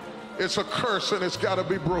 It's a curse and it's got to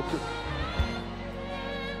be broken.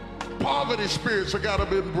 Poverty spirits have got to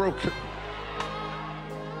be broken.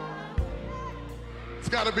 It's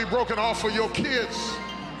got to be broken off of your kids.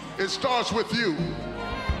 It starts with you.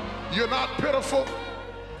 You're not pitiful.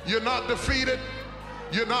 You're not defeated.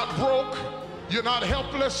 You're not broke. You're not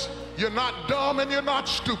helpless. You're not dumb and you're not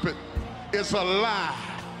stupid. It's a lie.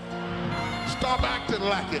 Stop acting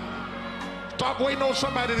like it. Stop waiting on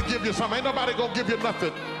somebody to give you something. Ain't nobody gonna give you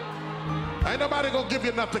nothing. Ain't nobody gonna give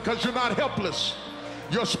you nothing because you're not helpless.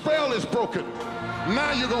 Your spell is broken.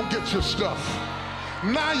 Now you're gonna get your stuff.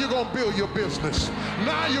 Now you're going to build your business.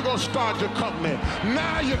 Now you're going to start your company.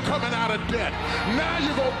 Now you're coming out of debt. Now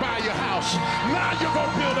you're going to buy your house. Now you're going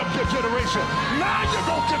to build up your generation. Now you're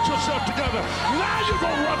going to get yourself together. Now you're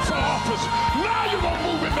going to run for office. Now you're going to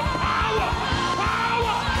move into power.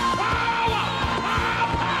 Power. Power. Power.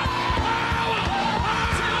 Power.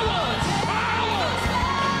 Power.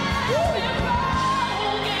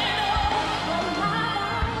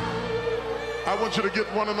 I want you to get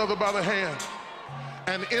one another by the hand.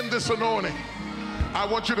 And in this anointing, I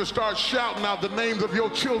want you to start shouting out the names of your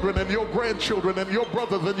children and your grandchildren and your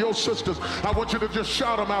brothers and your sisters. I want you to just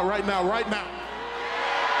shout them out right now, right now.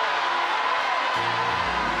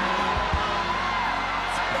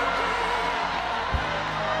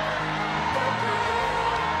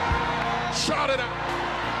 Shout it out.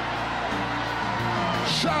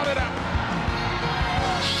 Shout it out.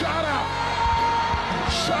 Shout out.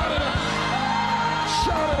 Shout it out.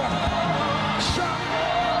 Shout it out.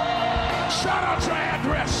 Shout out your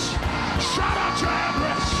address. Shout out your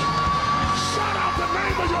address. Shout out the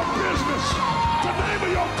name of your business, the name of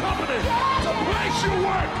your company, the place you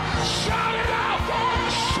work. Shout it out.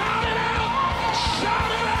 Shout it out.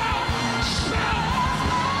 Shout it out. Shout.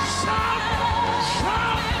 Shout.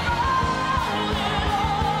 Shout.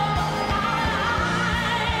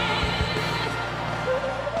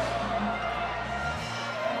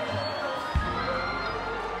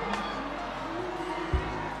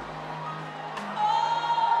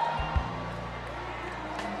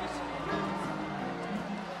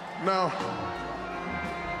 Now,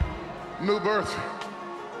 new birth,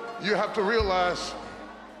 you have to realize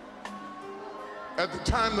at the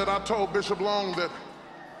time that I told Bishop Long that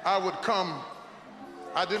I would come,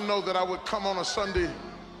 I didn't know that I would come on a Sunday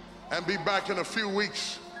and be back in a few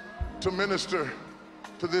weeks to minister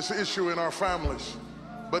to this issue in our families,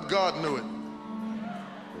 but God knew it.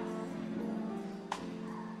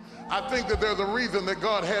 I think that there's a reason that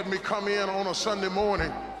God had me come in on a Sunday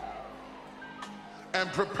morning and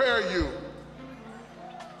prepare you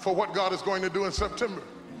for what God is going to do in September.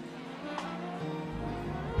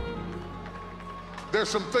 There's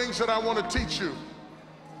some things that I want to teach you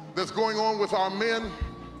that's going on with our men,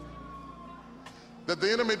 that the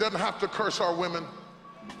enemy doesn't have to curse our women.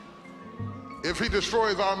 If he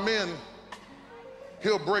destroys our men,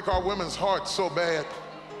 he'll break our women's hearts so bad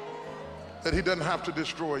that he doesn't have to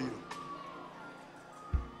destroy you.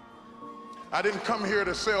 I didn't come here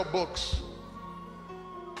to sell books.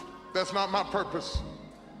 That's not my purpose.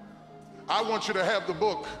 I want you to have the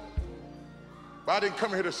book, but I didn't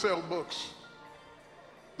come here to sell books.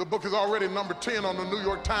 The book is already number 10 on the New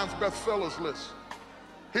York Times bestsellers list.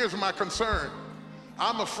 Here's my concern.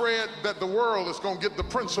 I'm afraid that the world is going to get the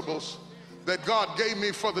principles that God gave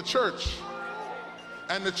me for the church.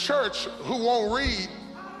 And the church who won't read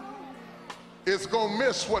is going to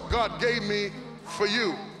miss what God gave me for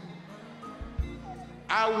you.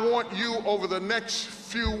 I want you over the next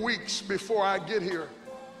few weeks before I get here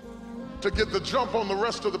to get the jump on the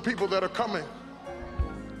rest of the people that are coming,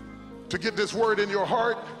 to get this word in your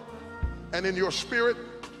heart and in your spirit.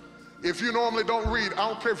 If you normally don't read, I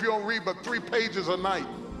don't care if you don't read but 3 pages a night,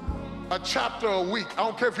 a chapter a week. I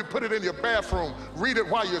don't care if you put it in your bathroom, read it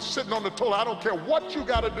while you're sitting on the toilet. I don't care what you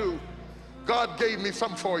got to do. God gave me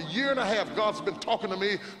something for a year and a half. God's been talking to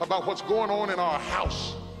me about what's going on in our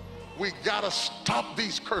house. We got to stop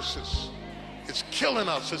these curses. It's killing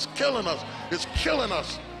us. It's killing us. It's killing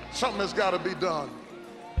us. Something has got to be done.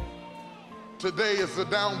 Today is the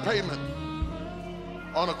down payment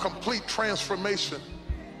on a complete transformation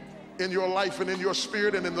in your life and in your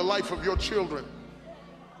spirit and in the life of your children.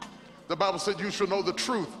 The Bible said you shall know the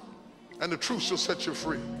truth, and the truth shall set you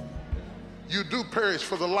free. You do perish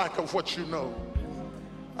for the lack of what you know.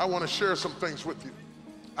 I want to share some things with you.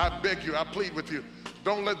 I beg you, I plead with you,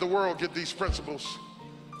 don't let the world get these principles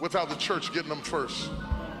without the church getting them first.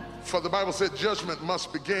 For the Bible said judgment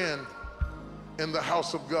must begin in the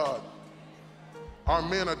house of God. Our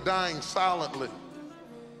men are dying silently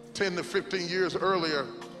 10 to 15 years earlier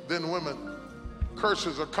than women.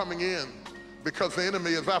 Curses are coming in because the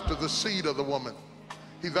enemy is after the seed of the woman.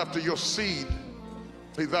 He's after your seed.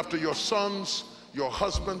 He's after your sons, your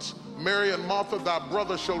husbands. Mary and Martha, thy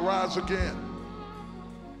brother shall rise again.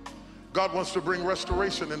 God wants to bring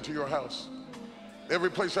restoration into your house.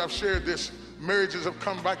 Every place I've shared this, marriages have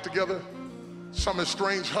come back together. Some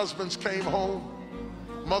estranged husbands came home.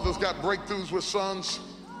 Mothers got breakthroughs with sons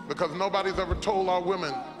because nobody's ever told our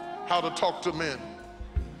women how to talk to men.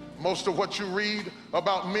 Most of what you read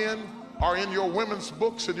about men are in your women's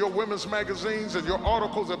books and your women's magazines, and your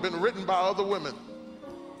articles have been written by other women.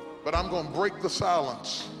 But I'm going to break the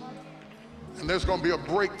silence, and there's going to be a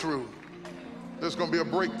breakthrough There's going to be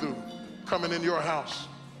a breakthrough coming in your house.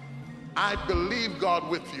 I believe God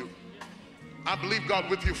with you. I believe God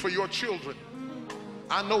with you for your children.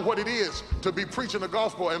 I know what it is to be preaching the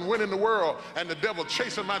gospel and winning the world, and the devil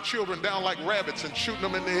chasing my children down like rabbits and shooting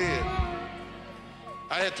them in the head.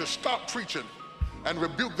 I had to stop preaching and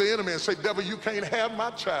rebuke the enemy and say, devil, you can't have my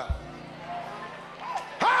child.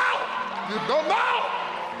 How? You don't know.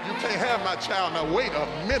 You can't have my child. Now wait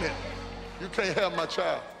a minute. You can't have my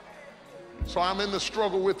child. So I'm in the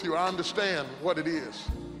struggle with you. I understand what it is.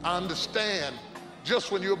 I understand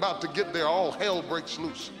just when you're about to get there, all hell breaks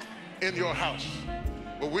loose in your house.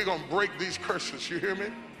 But we're going to break these curses. You hear me?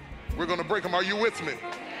 We're going to break them. Are you with me?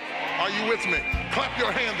 Are you with me? Clap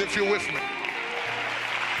your hand if you're with me.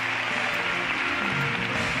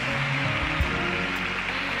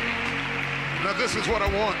 Now this is what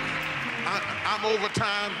I want. I'm over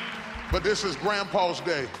time, but this is Grandpa's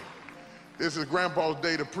day. This is Grandpa's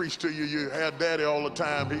day to preach to you. You had Daddy all the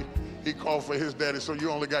time. He called for his daddy, so you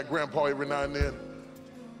only got Grandpa every now and then.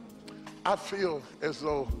 I feel as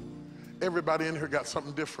though everybody in here got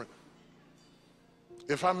something different.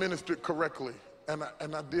 If I ministered correctly, and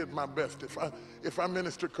I did my best, if I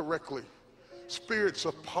ministered correctly, spirits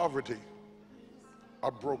of poverty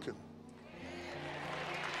are broken.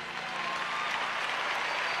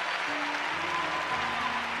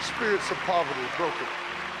 Spirits of poverty are broken.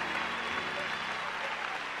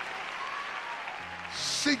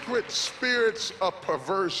 Secret spirits of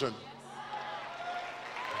perversion.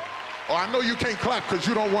 Oh, I know you can't clap because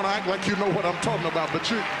you don't want to act like you know what I'm talking about, but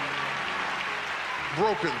you're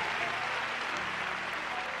broken.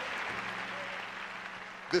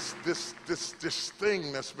 This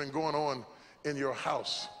thing that's been going on in your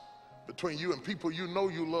house between you and people you know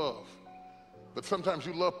you love, but sometimes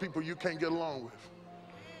you love people you can't get along with.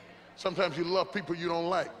 Sometimes you love people you don't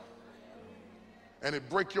like. And it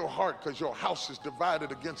breaks your heart because your house is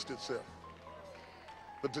divided against itself.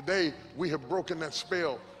 But today, we have broken that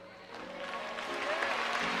spell.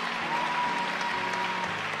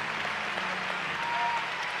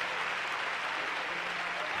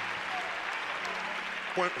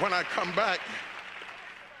 When I come back,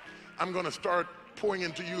 I'm going to start pouring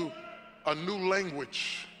into you a new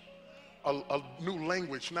language. A new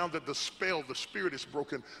language. Now that the spell, the spirit is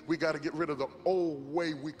broken, we got to get rid of the old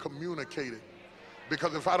way we communicated.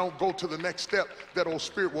 Because if I don't go to the next step, that old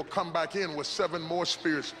spirit will come back in with 7 more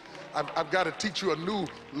spirits. I've got to teach you a new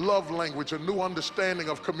love language, a new understanding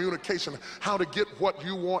of communication, how to get what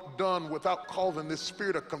you want done without causing this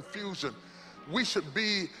spirit of confusion. We should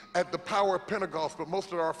be at the Power of Pentecost, but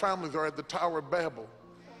most of our families are at the Tower of Babel.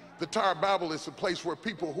 The Tower of Babel is a place where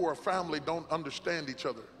people who are family don't understand each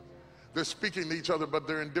other. They're speaking to each other, but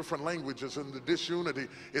they're in different languages, and the disunity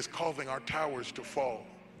is causing our towers to fall.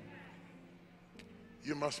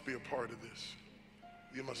 You must be a part of this.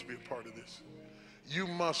 You must be a part of this. You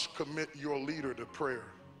must commit your leader to prayer,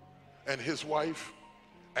 and his wife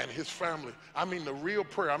and his family. I mean the real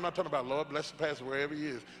prayer. I'm not talking about, Lord, bless the pastor wherever he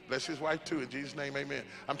is. Bless his wife too, in Jesus' name, amen.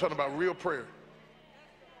 I'm talking about real prayer.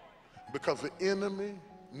 Because the enemy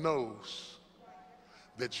knows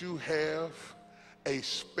that you have a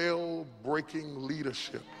spell-breaking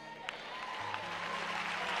leadership.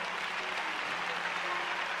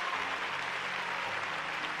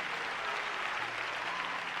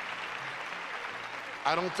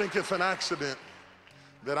 I don't think it's an accident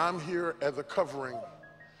that I'm here as a covering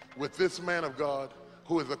with this man of God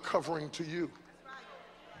who is a covering to you.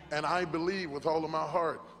 And I believe with all of my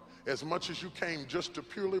heart, as much as you came just to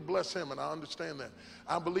purely bless him, and I understand that,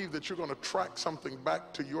 I believe that you're going to track something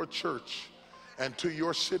back to your church and to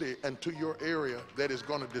your city and to your area that is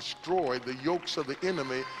going to destroy the yokes of the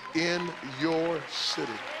enemy in your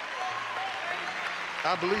city.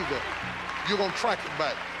 I believe that. You're going to track it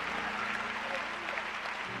back.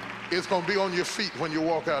 It's going to be on your feet when you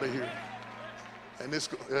walk out of here. And it's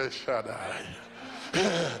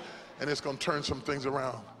and it's going to turn some things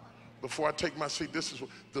around. Before I take my seat, this is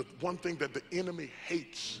the one thing that the enemy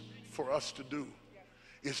hates for us to do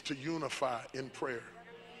is to unify in prayer.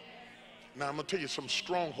 Now, I'm going to tell you some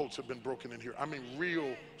strongholds have been broken in here. I mean,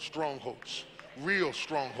 real strongholds. Real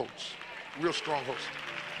strongholds. Real strongholds.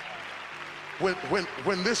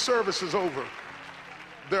 When this service is over,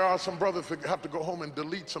 there are some brothers that have to go home and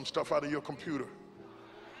delete some stuff out of your computer.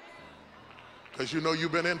 Because you know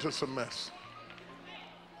you've been into some mess.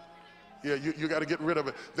 Yeah, you got to get rid of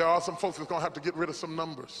it. There are some folks that's going to have to get rid of some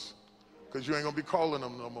numbers because you ain't going to be calling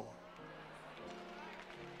them no more.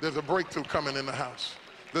 There's a breakthrough coming in the house.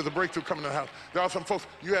 There's a breakthrough coming in the house. There are some folks,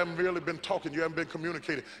 you haven't really been talking, you haven't been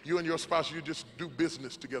communicating. You and your spouse, you just do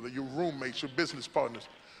business together. You're roommates, you're business partners.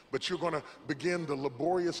 But you're going to begin the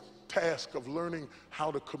laborious task of learning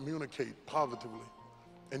how to communicate positively.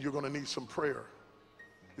 And you're going to need some prayer.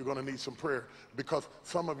 You're going to need some prayer, because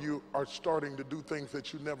some of you are starting to do things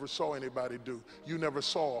that you never saw anybody do. You never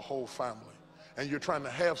saw a whole family. And you're trying to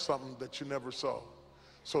have something that you never saw.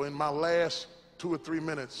 So in my last 2 or 3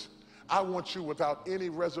 minutes, I want you, without any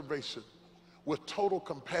reservation, with total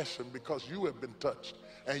compassion, because you have been touched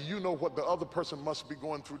and you know what the other person must be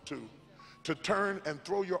going through too, to turn and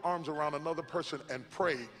throw your arms around another person and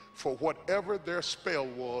pray for whatever their spell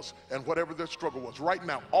was and whatever their struggle was. Right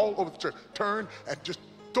now, all over the church, turn and just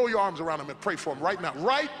throw your arms around them and pray for them right now.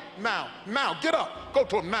 Right now. Now, get up, go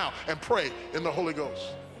to them now and pray in the Holy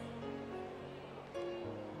Ghost.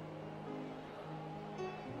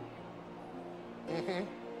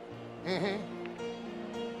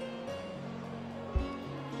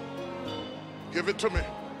 Give it to me.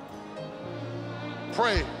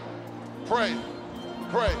 Pray, pray,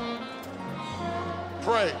 pray,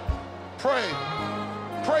 pray, pray.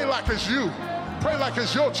 Pray like it's you. Pray like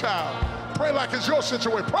it's your child. Pray like it's your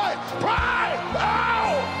situation. Pray, pray,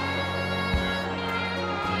 oh!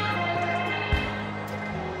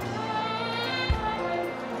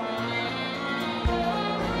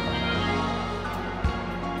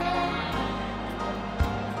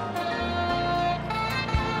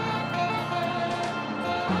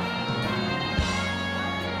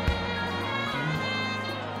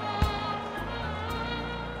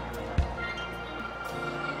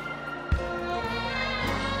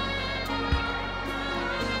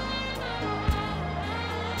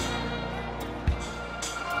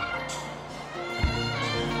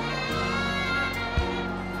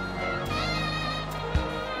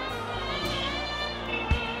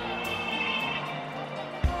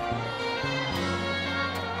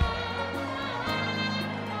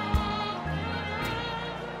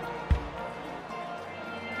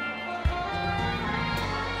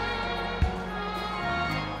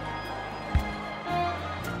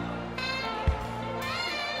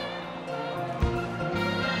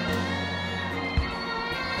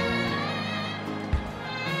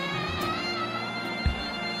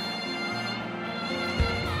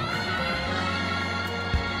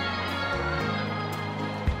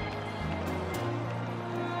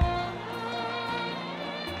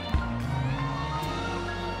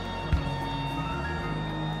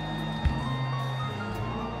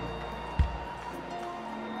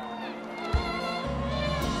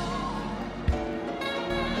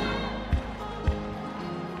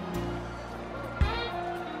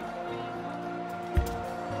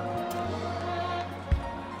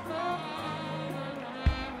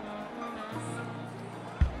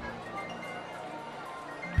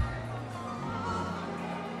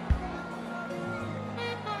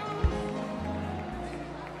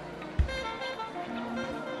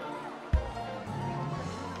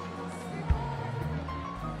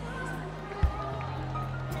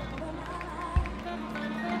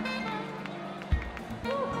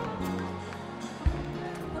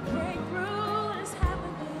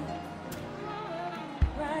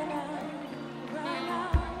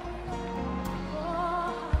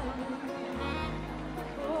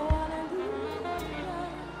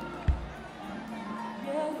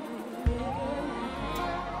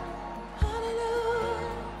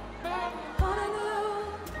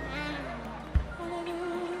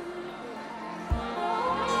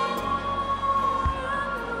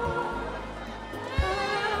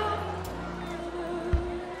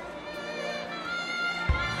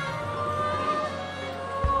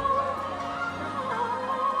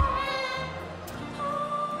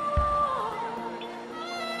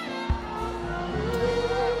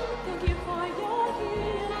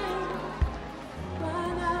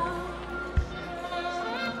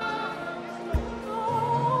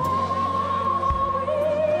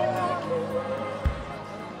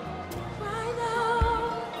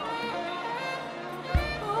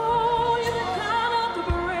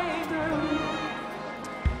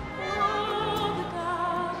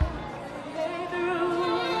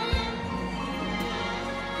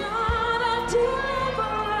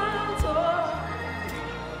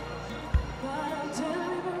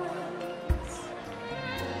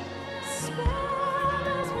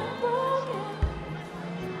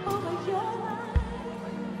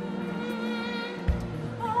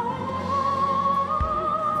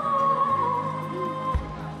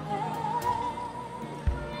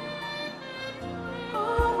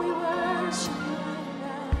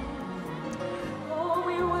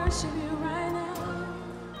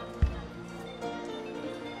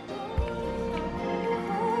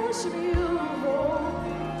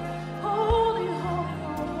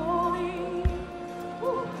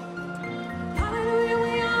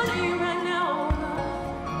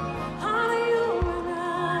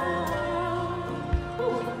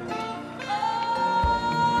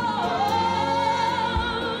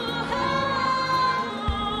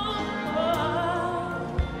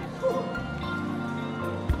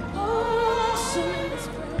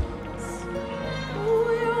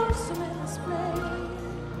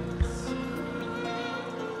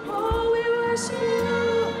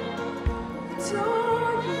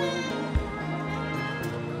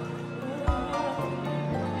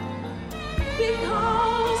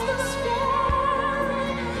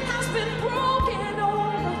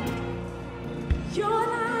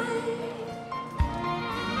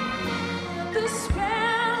 The spell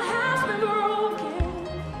has been broken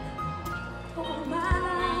over my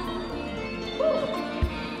life. Woo.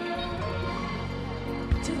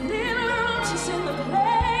 Deliverance is in the place.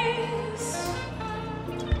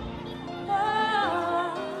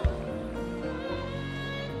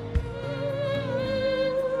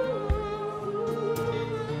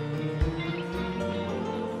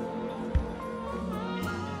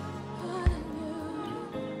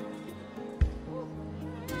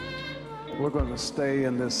 We're going to stay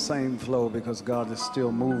in this same flow because God is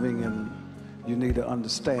still moving, and you need to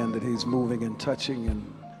understand that he's moving and touching and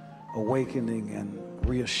awakening and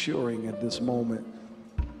reassuring at this moment.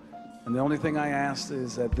 And the only thing I ask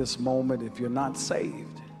is at this moment, if you're not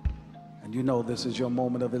saved and you know this is your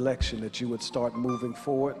moment of election, that you would start moving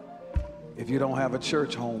forward. If you don't have a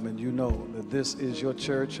church home and you know that this is your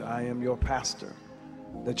church, I am your pastor,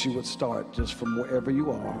 that you would start just from wherever you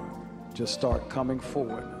are, just start coming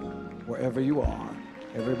forward. Wherever you are.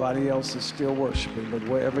 Everybody else is still worshiping, but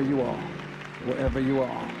wherever you are, wherever you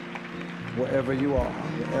are, wherever you are,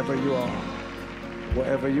 wherever you are,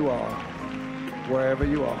 wherever you are, wherever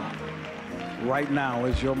you are. Right now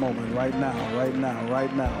is your moment. Right now, right now,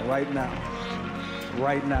 right now, right now,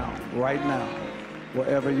 right now, right now.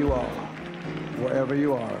 Wherever you are, wherever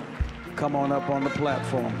you are. Come on up on the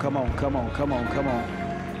platform. Come on, come on, come on, come on.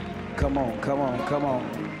 Come on, come on, come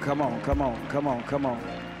on, come on, come on, come on, come on.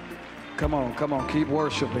 Come on, come on, keep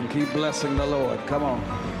worshiping, keep blessing the Lord. Come on,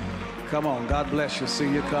 come on, God bless you. See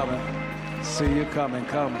you coming, see you coming.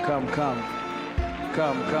 Come, come, come,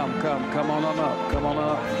 come, come, come, come on up, come on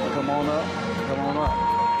up, come on up, come on up.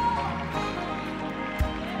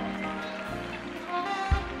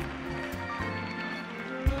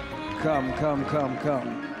 Come, come, come,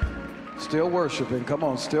 come. Still worshiping, come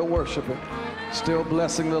on, still worshiping, still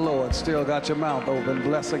blessing the Lord, still got your mouth open,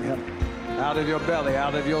 blessing him. Out of your belly,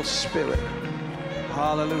 out of your spirit.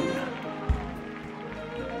 Hallelujah.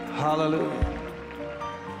 Hallelujah.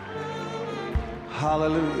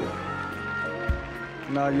 Hallelujah.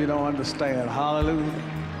 No, you don't understand. Hallelujah.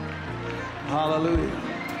 Hallelujah.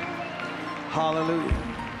 Hallelujah.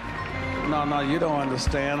 No, you don't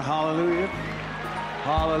understand. Hallelujah.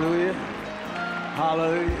 Hallelujah.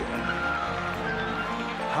 Hallelujah.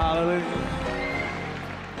 Hallelujah.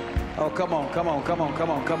 Oh, come on, come on, come on, come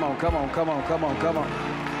on, come on, come on, come on, come on, come on.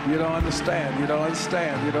 You don't understand, you don't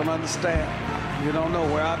understand, you don't understand. You don't know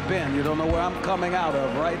where I've been. You don't know where I'm coming out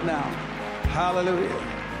of right now. Hallelujah.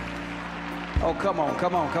 Oh, come on,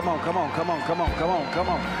 come on, come on, come on, come on, come on, come on, come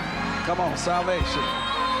on. Come on, salvation.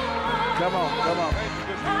 Come on, come on.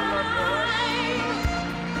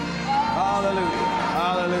 Hallelujah,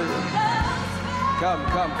 hallelujah. Come,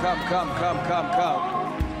 come, come, come, come, come, come.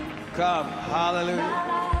 Come, hallelujah.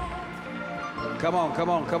 Come on, come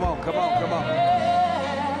on, come on, come on, come on.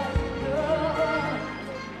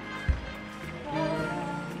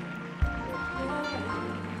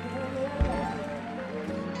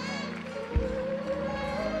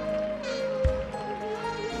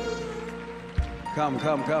 Come,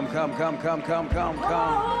 come, come, come, come, come, come, come,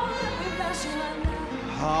 come.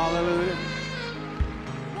 Hallelujah.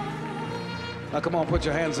 Now come on, put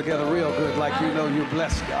your hands together real good like you know you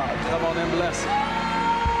bless God. Come on and bless him.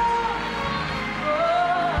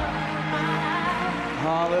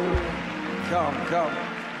 Hallelujah. Come, come.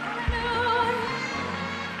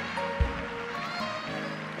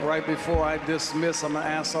 Right before I dismiss, I'm going to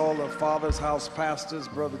ask all the Father's House pastors,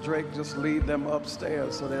 Brother Drake, just lead them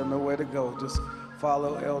upstairs so they'll know where to go. Just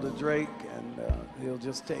follow Elder Drake and he'll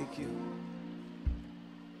just take you.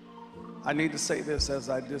 I need to say this as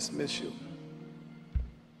I dismiss you.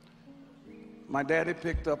 My daddy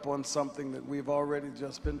picked up on something that we've already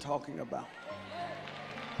just been talking about.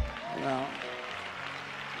 Now,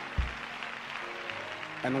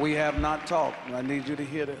 and we have not talked, and I need you to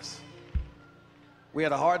hear this. We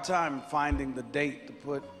had a hard time finding the date to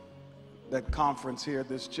put that conference here at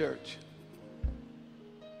this church.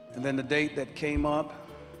 And then the date that came up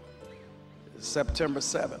is September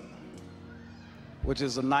 7th, which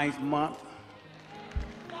is the 9th month.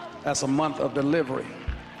 That's a month of delivery.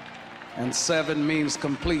 And 7 means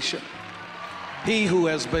completion. He who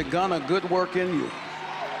has begun a good work in you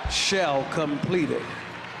shall complete it.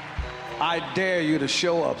 I dare you to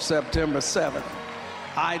show up September 7th.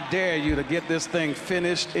 I dare you to get this thing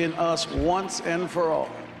finished in us once and for all.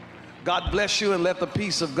 God bless you and let the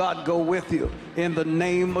peace of God go with you in the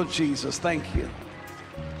name of Jesus. Thank you.